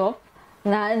lock you up,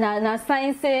 now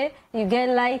sign say you get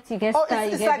light, you get star,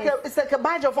 it's like a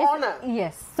badge of honor.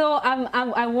 Yes. So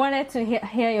I wanted to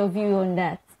hear your view on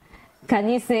that. Can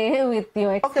you say with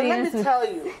your experience? Okay, let me tell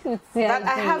you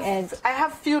that I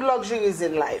have few luxuries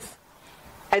in life.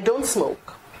 I don't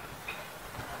smoke.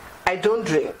 I don't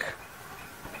drink.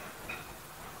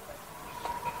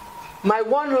 My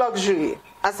one luxury,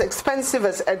 as expensive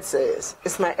as Ed says,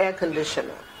 is my air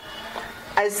conditioner.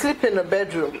 I sleep in a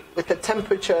bedroom with a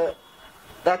temperature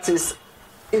that is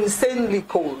insanely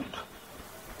cold.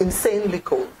 Insanely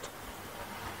cold.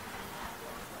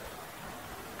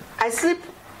 I sleep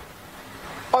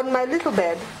on my little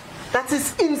bed that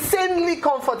is insanely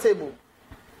comfortable.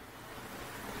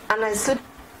 And I sleep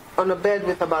on a bed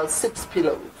with about 6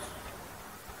 pillows.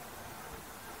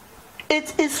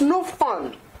 It is no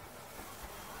fun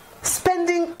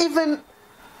spending even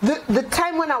the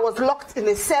time when I was locked in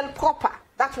a cell proper.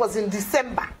 That was in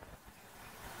December.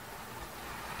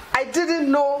 I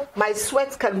didn't know my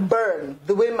sweat can burn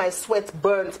the way my sweat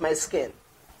burns my skin.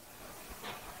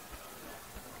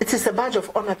 It is a badge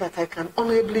of honor that I can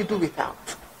honorably do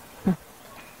without.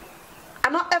 I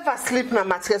not ever sleep in a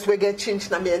mattress where I get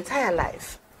changed in my entire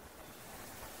life.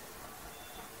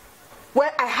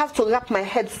 Where I have to wrap my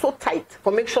head so tight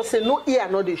for make sure say no ear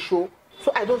no they show,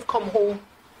 so I don't come home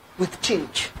with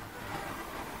change.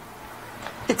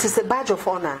 It is a badge of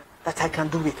honor that I can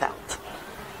do without.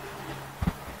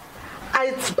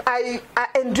 I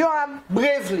endure them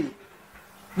bravely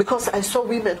because I saw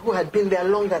women who had been there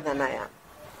longer than I am.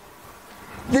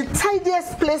 The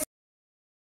tidiest place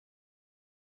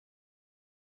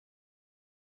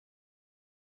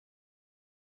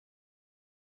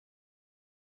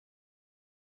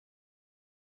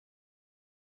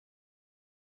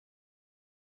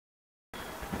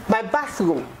My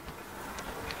bathroom,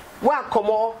 where I come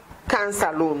out cancer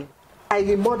alone, I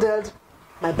remodeled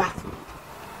my bathroom.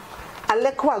 I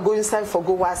like when I go inside for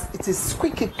go wash, it is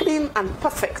squeaky clean and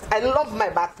perfect. I love my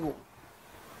bathroom.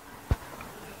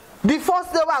 The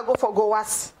first day when I go for go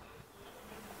wash,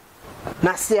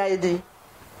 na CID.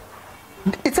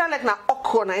 It's like na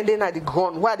okra na ending at the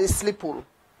ground where they sleep all.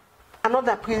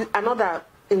 Another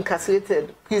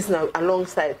incarcerated prisoner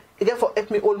alongside. He get for help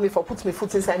me, hold me, for put me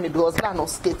foot inside me because land on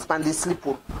skates and they sleep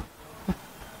all.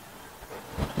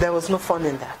 There was no fun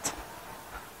in that.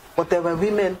 But there were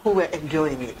women who were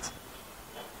enjoying it.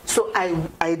 So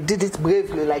I did it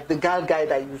bravely like the girl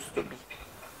guide I used to be.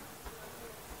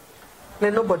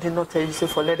 Let nobody not tell you, say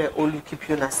for let them only keep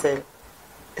you in a cell.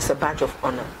 It's a badge of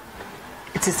honor.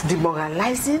 It is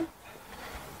demoralizing.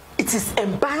 It is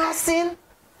embarrassing.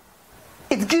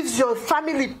 It gives your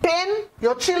family pain,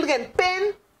 your children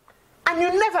pain, and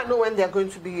you never know when they are going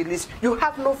to be released. You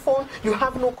have no phone, you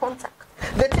have no contact.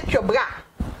 They take your bra.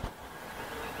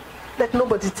 Let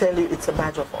nobody tell you it's a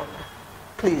badge of honor.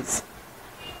 Please.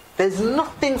 There's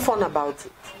nothing fun about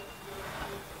it.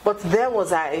 But there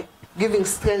was I giving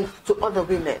strength to other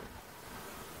women.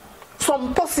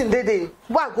 Some person they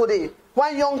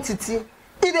one young titi,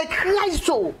 they cry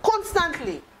so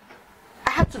constantly.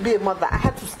 I had to be a mother. I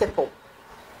had to step up.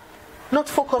 Not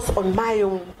focus on my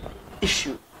own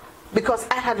issue. Because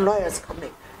I had lawyers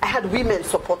coming. I had women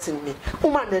supporting me.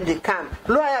 Women then they come.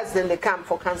 Lawyers then they come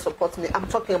for can support me. I'm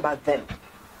talking about them.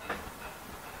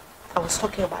 I was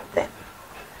talking about them.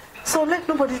 So let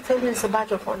nobody tell you it's a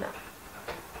badge of honor.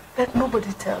 Let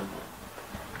nobody tell you.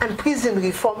 And prison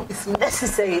reform is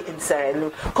necessary in Sierra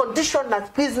Leone. Condition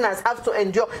that prisoners have to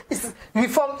endure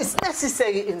reform is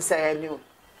necessary in Sierra Leone.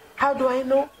 How do I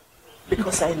know?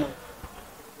 Because I know.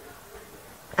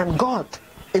 And God,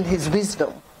 in His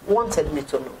wisdom, wanted me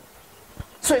to know.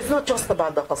 So it's not just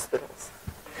about the hospitals.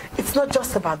 It's not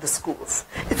just about the schools.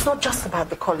 It's not just about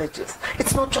the colleges.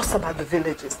 It's not just about the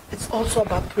villages. It's also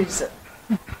about prison.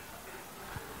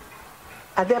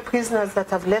 Are there prisoners that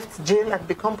have left jail and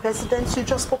become presidents? You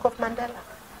just spoke of Mandela.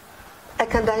 I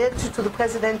can direct you to the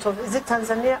president of, is it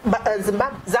Tanzania?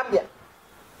 Zambia.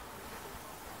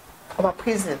 Our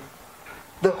prison.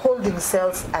 The holding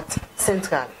cells at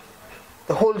Central.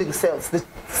 The holding cells, the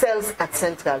cells at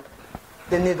Central,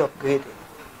 they need upgrading.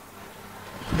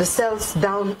 The cells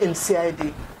down in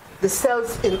CID, the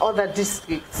cells in other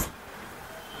districts,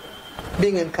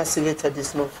 being incarcerated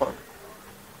is no fun.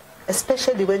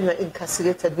 Especially when you are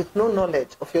incarcerated with no knowledge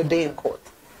of your day in court.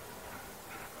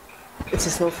 It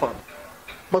is no fun.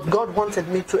 But God wanted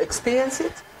me to experience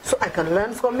it, so I can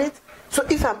learn from it. So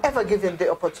if I'm ever given the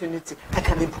opportunity, I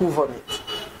can improve on it.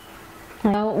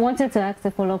 I wanted to ask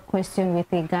a follow-up question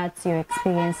with regard to your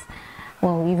experience.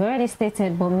 Well, you've already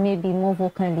stated, but maybe more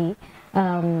vocally.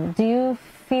 Do you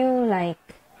feel like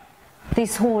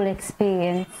this whole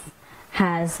experience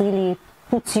has really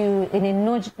put you in a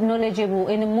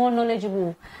more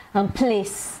knowledgeable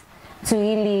place to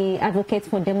really advocate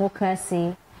for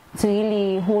democracy, to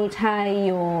really hold high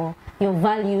your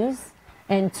values,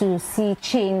 and to see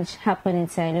change happen in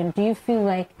Sierra Leone? Do you feel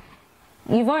like,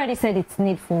 you've already said it's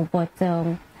needful, but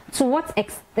to what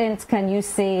extent can you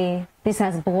say this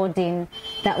has brought in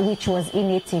that which was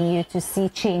innate in you to see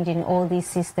change in all these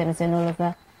systems and all of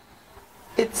that?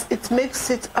 It makes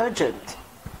it urgent.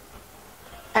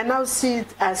 I now see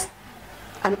it as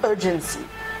an urgency.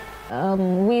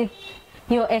 With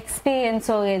your experience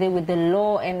already with the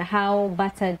law and how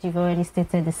battered you've already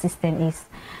stated the system is,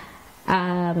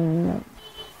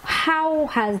 how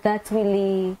has that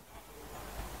really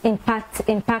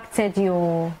impacted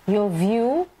your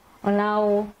view on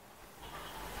how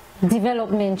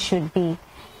development should be?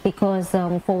 Because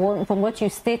from what you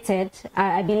stated,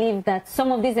 I believe that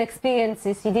some of these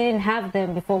experiences, you didn't have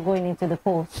them before going into the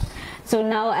post. So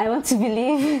now I want to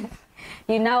believe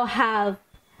you now have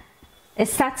a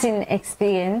certain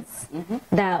experience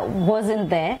that wasn't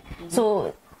there.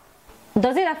 So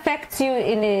does it affect you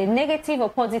in a negative or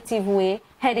positive way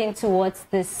heading towards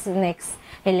this next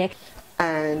election?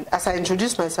 And as I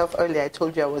introduced myself earlier, I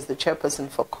told you I was the chairperson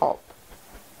for COPP.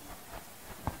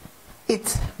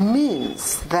 It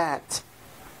means that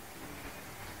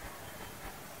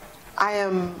I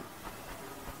am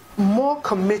more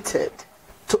committed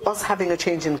to us having a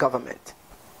change in government.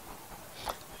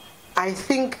 I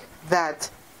think that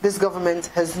this government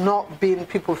has not been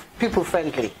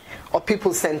people-friendly or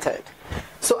people-centered.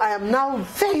 So I am now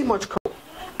very much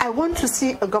I want to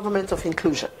see a government of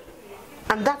inclusion.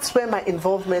 And that's where my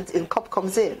involvement in COPP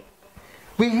comes in.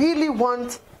 We really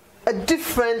want a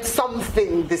different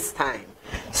something this time.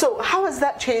 So how has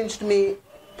that changed me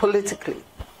politically?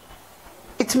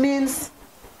 It it means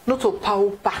not to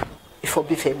paupa for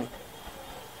BEFEMI.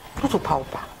 Not to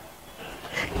paupa.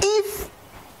 If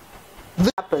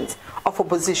this happens of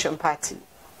opposition party,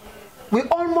 we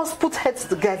almost put heads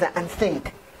together and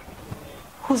think,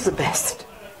 who's the best?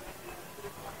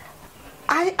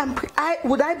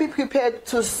 Would I be prepared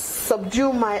to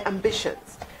subdue my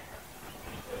ambitions?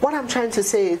 What I'm trying to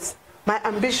say is, my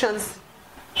ambitions,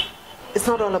 it's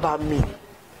not all about me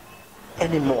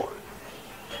anymore.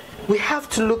 We have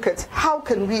to look at how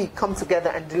can we come together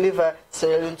and deliver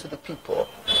Sierra Leone to the people.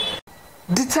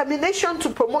 Determination to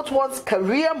promote one's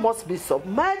career must be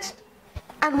submerged,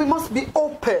 and we must be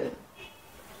open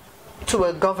to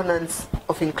a governance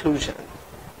of inclusion,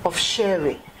 of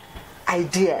sharing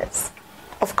ideas,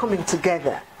 of coming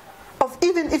together, of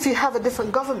even if you have a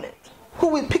different government, who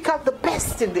will pick out the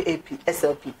best in the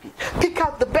SLPP, pick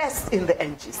out the best in the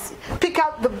NGC, pick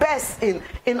out the best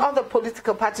in other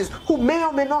political parties who may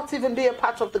or may not even be a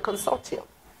part of the consortium.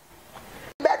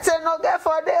 Better not get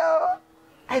for there.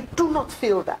 I do not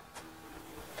feel that.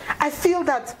 I feel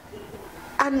that,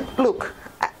 and look,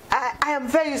 I am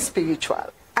very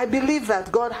spiritual. I believe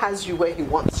that God has you where He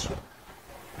wants you.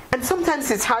 And sometimes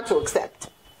it's hard to accept.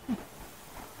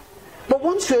 But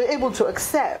once you're able to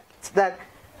accept that,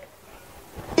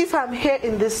 if I'm here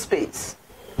in this space,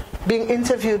 being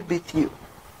interviewed with you.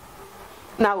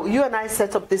 Now, you and I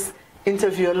set up this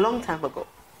interview a long time ago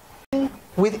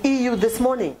with EU this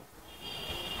morning.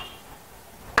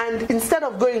 And instead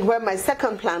of going where my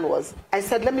second plan was, I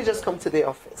said, let me just come to the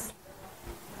office.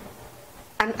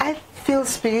 And I feel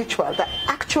spiritual that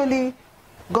actually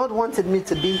God wanted me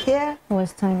to be here. It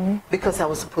was timely. Because I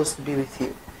was supposed to be with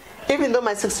you. Even though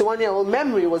my 61-year-old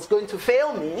memory was going to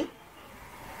fail me,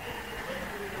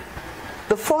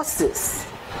 the forces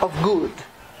of good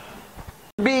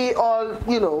be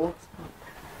all,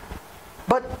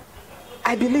 but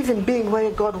I believe in being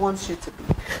where God wants you to be.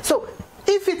 So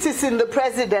if it is in the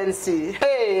presidency,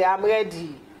 hey, I'm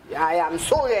ready. I am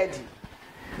so ready.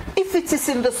 If it is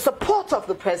in the support of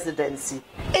the presidency,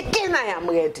 again I am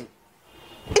ready.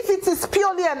 If it is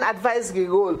purely an advisory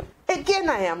role, again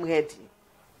I am ready.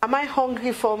 Am I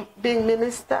hungry for being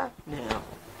minister? No.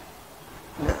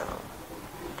 No.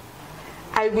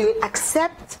 I will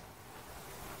accept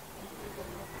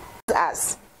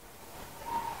as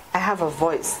I have a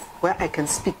voice where I can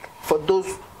speak for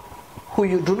those who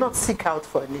you do not seek out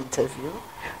for an interview,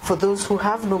 for those who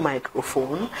have no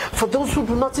microphone, for those who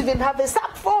do not even have a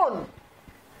sat phone,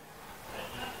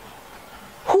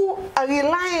 who are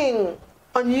relying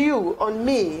on you, on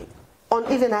me,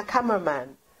 on even a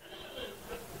cameraman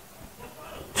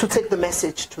to take the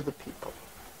message to the people.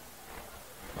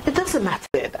 It doesn't matter.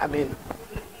 I mean,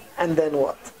 and then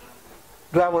what?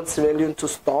 Do I want Sierra Leone to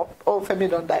stop? Oh, FEMI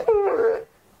don't die.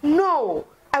 No.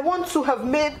 I want to have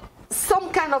made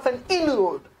some kind of an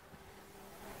inroad.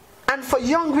 And for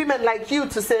young women like you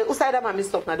to say, Usaida Mami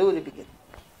stop now, they will begin.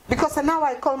 Because now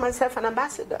I call myself an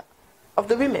ambassador of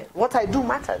the women. What I do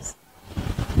matters.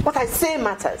 What I say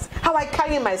matters. How I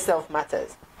carry myself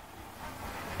matters.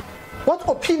 What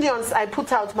opinions I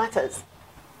put out matters.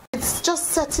 It's just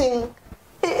setting,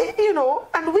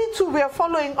 and we too, we are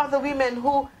following other women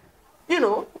who,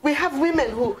 we have women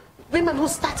who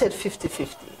started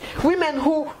 50-50. Women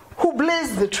who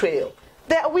blazed the trail.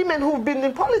 There are women who've been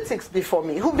in politics before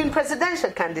me, who've been presidential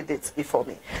candidates before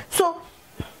me. So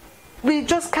we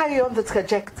just carry on the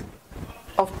trajectory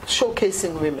of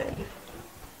showcasing women.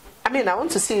 I mean, I want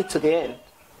to see it to the end.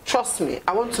 Trust me,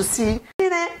 I want to see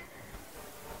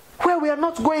where we are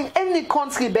not going any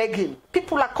country begging.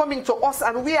 People are coming to us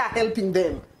and we are helping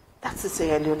them. That's the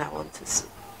Sierra Leone I want to see.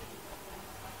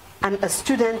 And a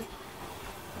student,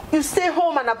 you stay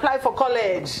home and apply for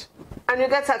college and you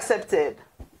get accepted.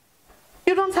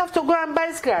 You don't have to go and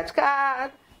buy scratch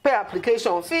card, pay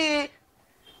application fee.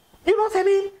 You know what I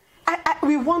mean?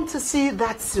 We want to see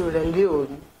that Sierra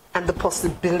Leone and the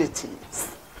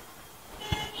possibilities.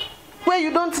 Where you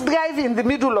don't drive in the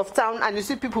middle of town and you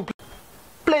see people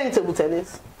playing table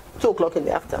tennis, 2 o'clock in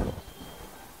the afternoon.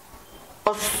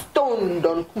 Or stoned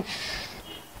on push.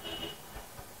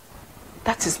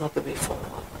 That is not the way forward.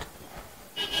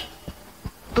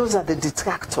 Those are the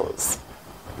detractors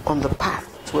on the path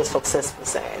to a successful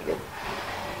Sierra Leone.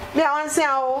 Me, I want to say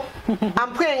how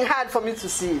I'm praying hard for me to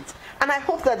see it. And I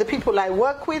hope that the people I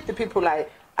work with, the people I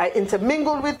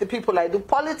intermingle with, the people I do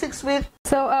politics with.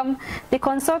 So the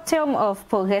Consortium of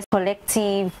Progress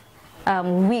Collective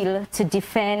will to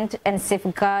defend and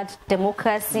safeguard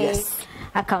democracy, yes,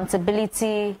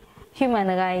 accountability, human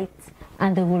rights,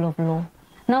 and the rule of law.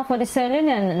 Now, for the Sierra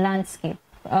Leonean landscape,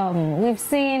 we've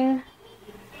seen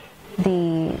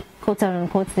the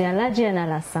quote-unquote the Alaji and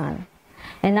Alassane.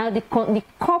 And now the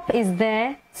COPP is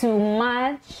there to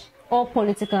merge all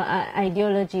political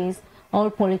ideologies, all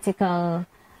political...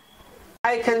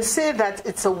 I can say that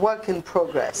it's a work in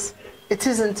progress. It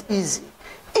isn't easy.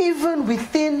 Even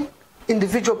within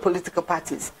individual political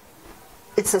parties,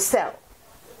 it's a sell.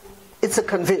 It's a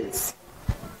convince.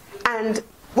 And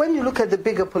when you look at the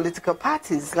bigger political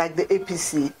parties like the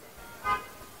APC,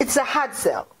 it's a hard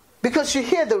sell because you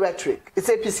hear the rhetoric. It's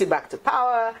APC back to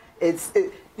power.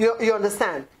 You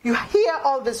understand? You hear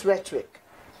all this rhetoric.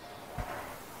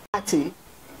 Party,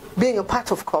 being a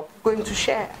part of COPP, going to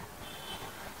share.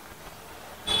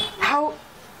 How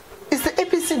is the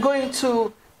APC going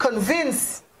to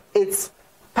convince its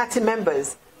party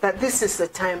members that this is the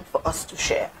time for us to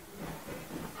share?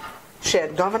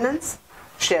 Shared governance,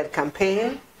 shared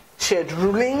campaign, shared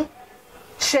ruling,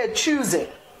 shared choosing.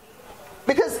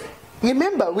 Because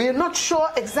remember, we are not sure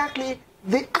exactly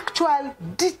the actual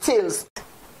details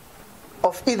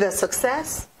of either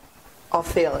success or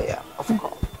failure of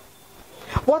COPP.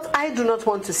 What I do not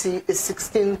want to see is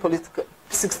 16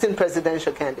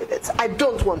 presidential candidates. I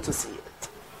don't want to see it.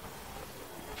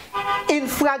 In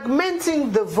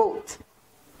fragmenting the vote,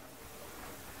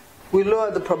 we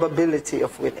lower the probability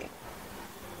of winning.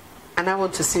 And I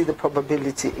want to see the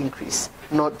probability increase,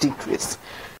 not decrease.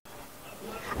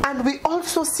 And we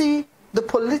also see the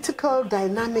political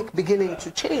dynamic beginning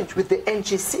to change with the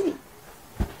NGC.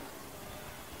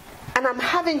 And I'm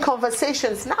having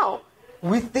conversations now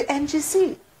with the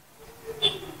NGC,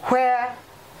 where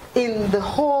in the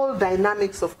whole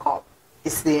dynamics of COPP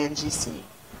is the NGC.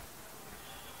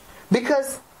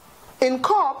 Because in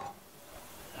COPP,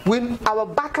 our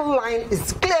battle line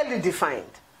is clearly defined.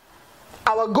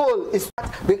 Our goal is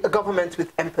with a government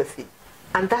with empathy.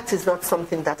 And that is not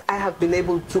something that I have been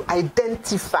able to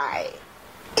identify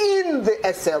in the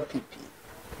SLPP.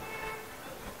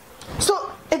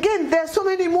 So again, there are so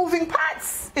many moving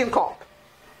parts in COPP.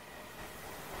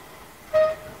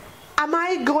 Am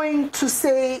I going to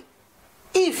say,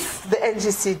 if the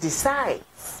NGC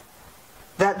decides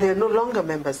that they're no longer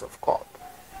members of COPP,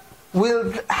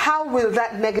 how will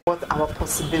that negate what our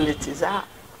possibilities are?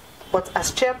 But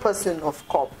as chairperson of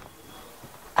COPP,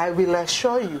 I will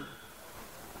assure you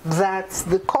that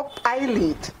the COPP I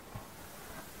lead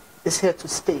is here to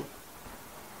stay.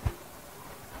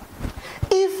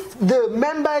 If the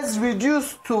members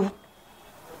reduce to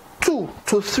 2,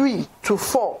 to 3, to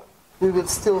 4, we will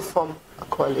still form a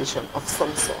coalition of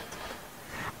some sort.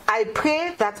 I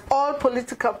pray that all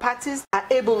political parties are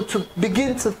able to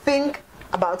begin to think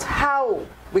about how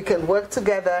we can work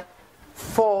together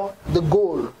for the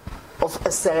goal of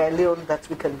a Sierra Leone that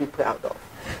we can be proud of.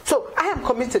 So I am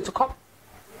committed to COPP.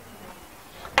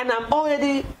 And I'm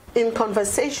already in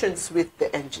conversations with the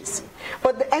NGC.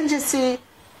 But the NGC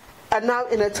are now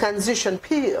in a transition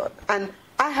period. And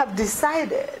I have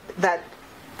decided that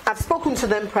I've spoken to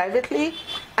them privately,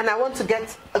 and I want to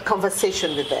get a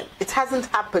conversation with them. It hasn't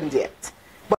happened yet.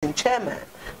 But I'm chairman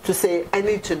to say, I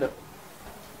need to know.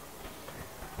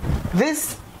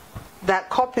 This that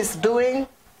COPP is doing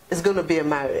is going to be a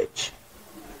marriage.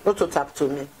 Not to tap to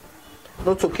me.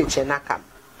 Not to kitchenakam.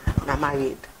 Na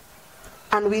married.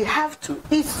 And we have to,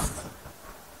 if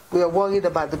we are worried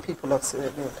about the people of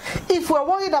Sierra Leone. If we're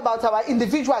worried about our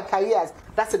individual careers,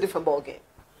 that's a different ballgame.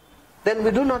 Then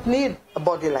we do not need a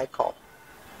body like COPP.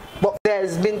 But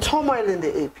there's been turmoil in the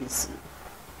APC.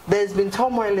 There's been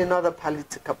turmoil in other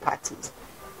political parties.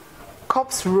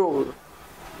 COPP's role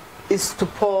is to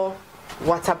pour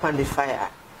water upon the fire,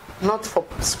 not for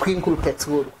sprinkle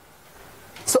petrol.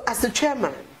 So as the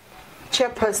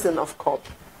chairperson of COPP,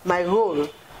 my role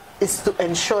is to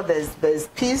ensure there's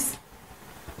peace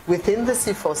within the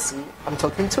C4C. I'm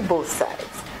talking to both sides.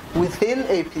 Within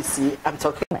APC, I'm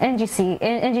talking...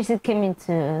 NGC came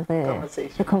into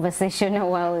the conversation a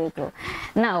while ago.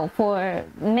 Now, for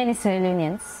many Sierra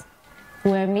Leoneans,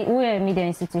 we're media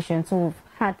institutions who've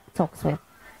had talks with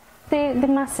the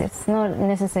masses, not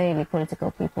necessarily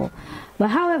political people. But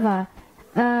however,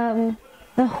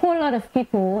 a whole lot of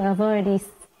people have already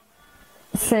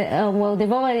said, well, they've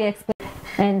already explained,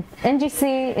 and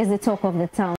NGC is the talk of the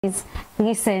town. His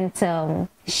recent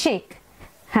shake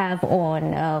have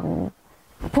on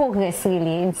progress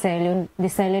really in the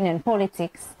Sierra Leonean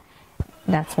politics.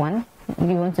 That's one.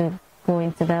 You want to go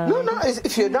into that? No,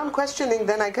 if you're done questioning,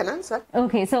 then I can answer.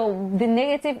 Okay, so the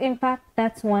negative impact,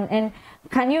 that's one. And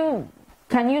can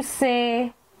you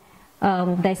say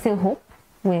there's still hope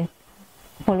with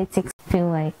politics? Feel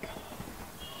like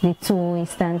the two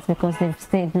stands because they've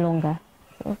stayed longer.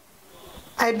 So.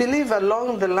 I believe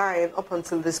along the line, up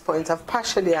until this point, I've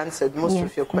partially answered most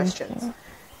of your questions.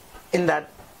 In that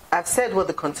I've said what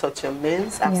the consortium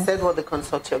means. I've said what the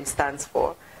consortium stands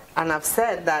for. And I've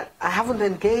said that I haven't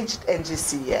engaged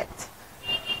NGC yet.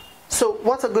 So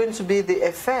what are going to be the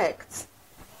effects?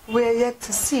 We're yet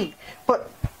to see. But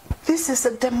this is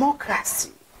a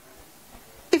democracy.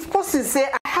 If persons say,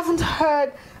 I haven't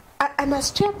heard, I'm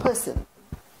as chairperson,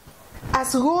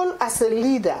 as role as a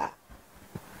leader,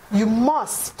 you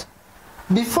must,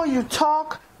 before you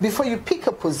talk, before you pick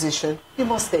a position, you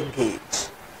must engage.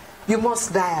 You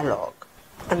must dialogue.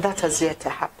 And that has yet to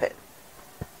happen.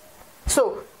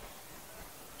 So,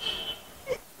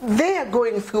 they are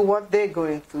going through what they're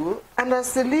going through, and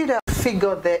as the leader,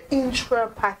 figure their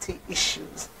intra-party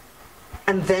issues,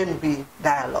 and then we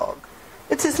dialogue.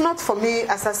 It is not for me,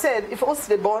 as I said, if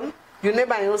Ostebon, you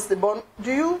never in Ostebon,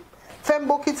 do you fem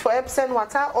buckets for Epsom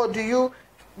water, or do you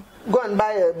go and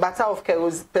buy a batter of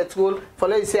kerosene petrol for,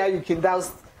 let's say, how you can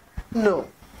douse? No.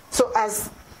 So as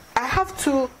I have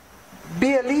to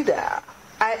be a leader,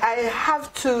 I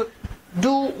have to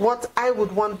do what I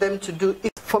would want them to do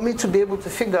for me to be able to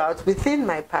figure out within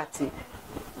my party,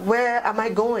 where am I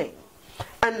going?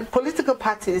 And political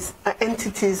parties are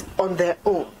entities on their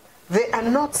own. They are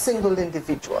not single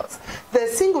individuals. They're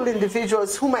single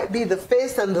individuals who might be the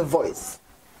face and the voice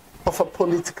of a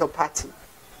political party.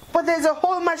 But there's a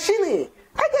whole machinery.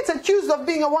 I get accused of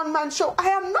being a one-man show. I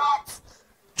am not.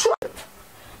 True.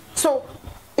 So,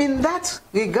 in that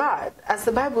regard, as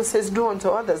the Bible says, do unto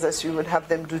others as you would have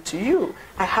them do to you,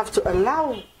 I have to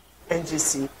allow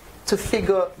NGC to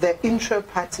figure their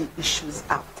intra-party issues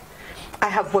out. I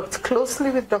have worked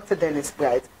closely with Dr. Dennis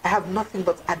Bright. I have nothing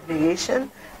but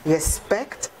admiration,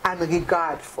 respect, and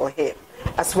regard for him,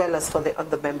 as well as for the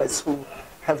other members who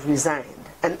have resigned.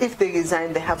 And if they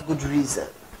resign, they have good reason.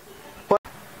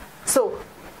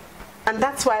 And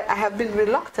that's why I have been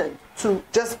reluctant to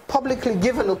just publicly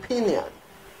give an opinion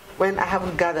when I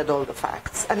haven't gathered all the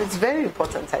facts. And it's very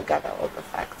important I gather all the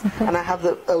facts. And I have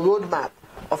a roadmap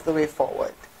of the way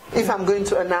forward. If I'm going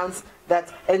to announce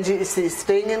that NGC is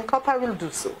staying in COPP, I will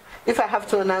do so. If I have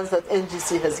to announce that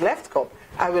NGC has left COPP,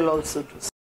 I will also do so.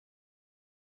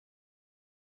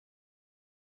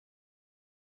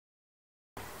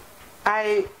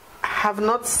 I have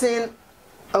not seen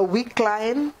a weak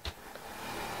line.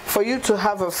 For you to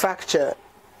have a fracture,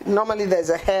 normally there's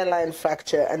a hairline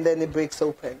fracture and then it breaks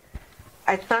open.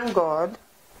 I thank God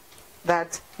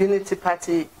that Unity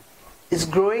Party is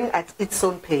growing at its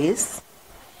own pace.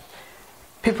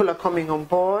 People are coming on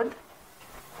board.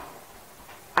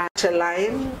 A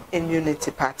line in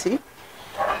Unity Party.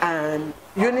 And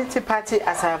Unity Party,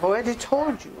 as I have already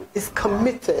told you, is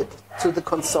committed to the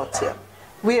consortium.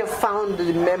 We have found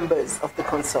the members of the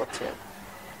consortium.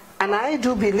 And I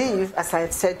do believe, as I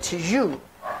had said to you,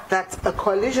 that a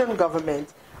coalition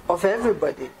government of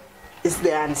everybody is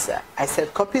the answer. I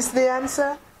said COPP is the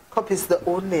answer, COPP is the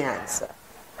only answer.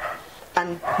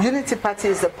 And Unity Party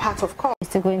is a part of COPP.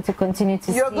 You're going to continue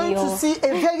to You're going to see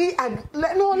a very...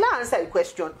 No, let me answer a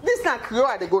question. This is not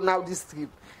clear they go now this trip.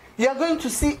 You're going to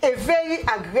see a very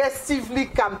aggressively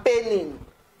campaigning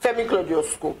FEMI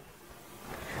CLAUDIUS-COLE.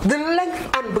 The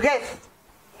length and breadth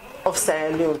of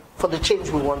Sierra Leone for the change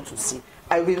we want to see.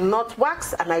 I will not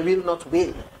wax and I will not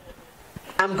wane.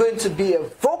 I'm going to be a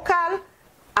vocal,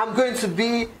 I'm going to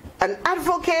be an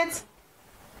advocate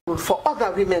for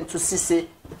other women to see say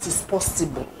it is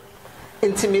possible.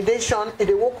 Intimidation, it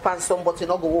will work for some, but it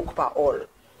not go work for all.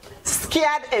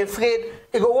 Scared and afraid,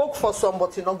 it will work for some,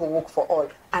 but it not go work for all.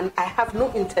 And I have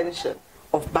no intention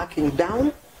of backing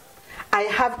down. I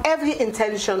have every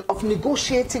intention of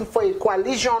negotiating for a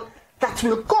coalition that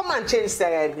will come and change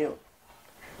Sierra Leone.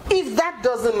 If that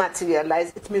doesn't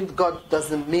materialize, it means God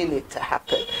doesn't mean it to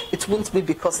happen. It won't be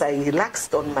because I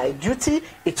relaxed on my duty.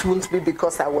 It won't be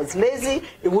because I was lazy.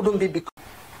 It wouldn't be because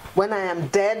when I am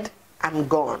dead, I'm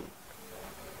gone.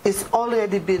 It's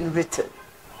already been written.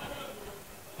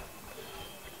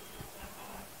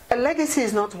 A legacy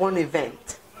is not one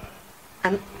event.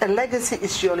 And a legacy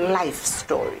is your life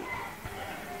story.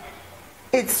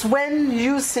 It's when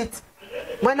you sit,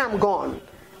 when I'm gone,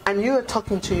 and you're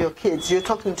talking to your kids, you're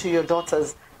talking to your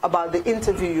daughters about the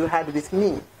interview you had with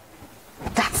me.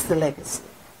 That's the legacy.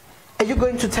 Are you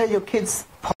going to tell your kids,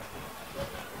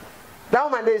 that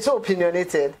woman is so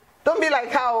opinionated. Don't be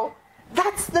like how.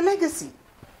 That's the legacy.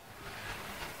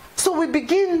 So we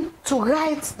begin to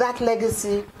write that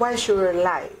legacy while you're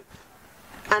alive.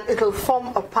 And it'll form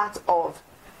a part of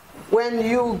when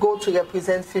you go to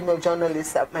represent female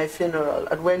journalists at my funeral,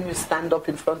 and when you stand up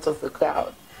in front of the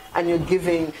crowd and you're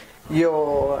giving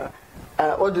your,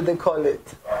 what do they call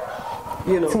it?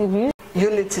 You know,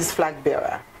 Unity's flag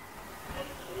bearer.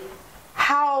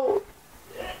 How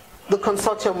the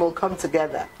consortium will come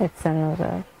together. It's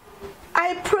another.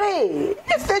 I pray.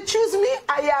 If they choose me,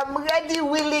 I am ready,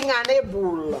 willing, and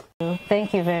able.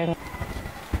 Thank you very much.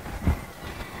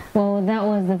 Well, that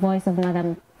was the voice of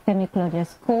Madam FEMI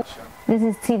CLAUDIUS-COLE. This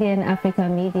is TDN Africa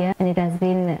Media, and it has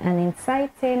been an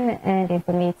exciting and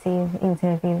informative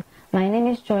interview. My name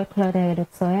is Claudia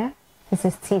Redwood-Sawyerr. This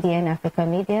is TDN Africa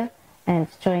Media, and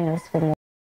join us for more.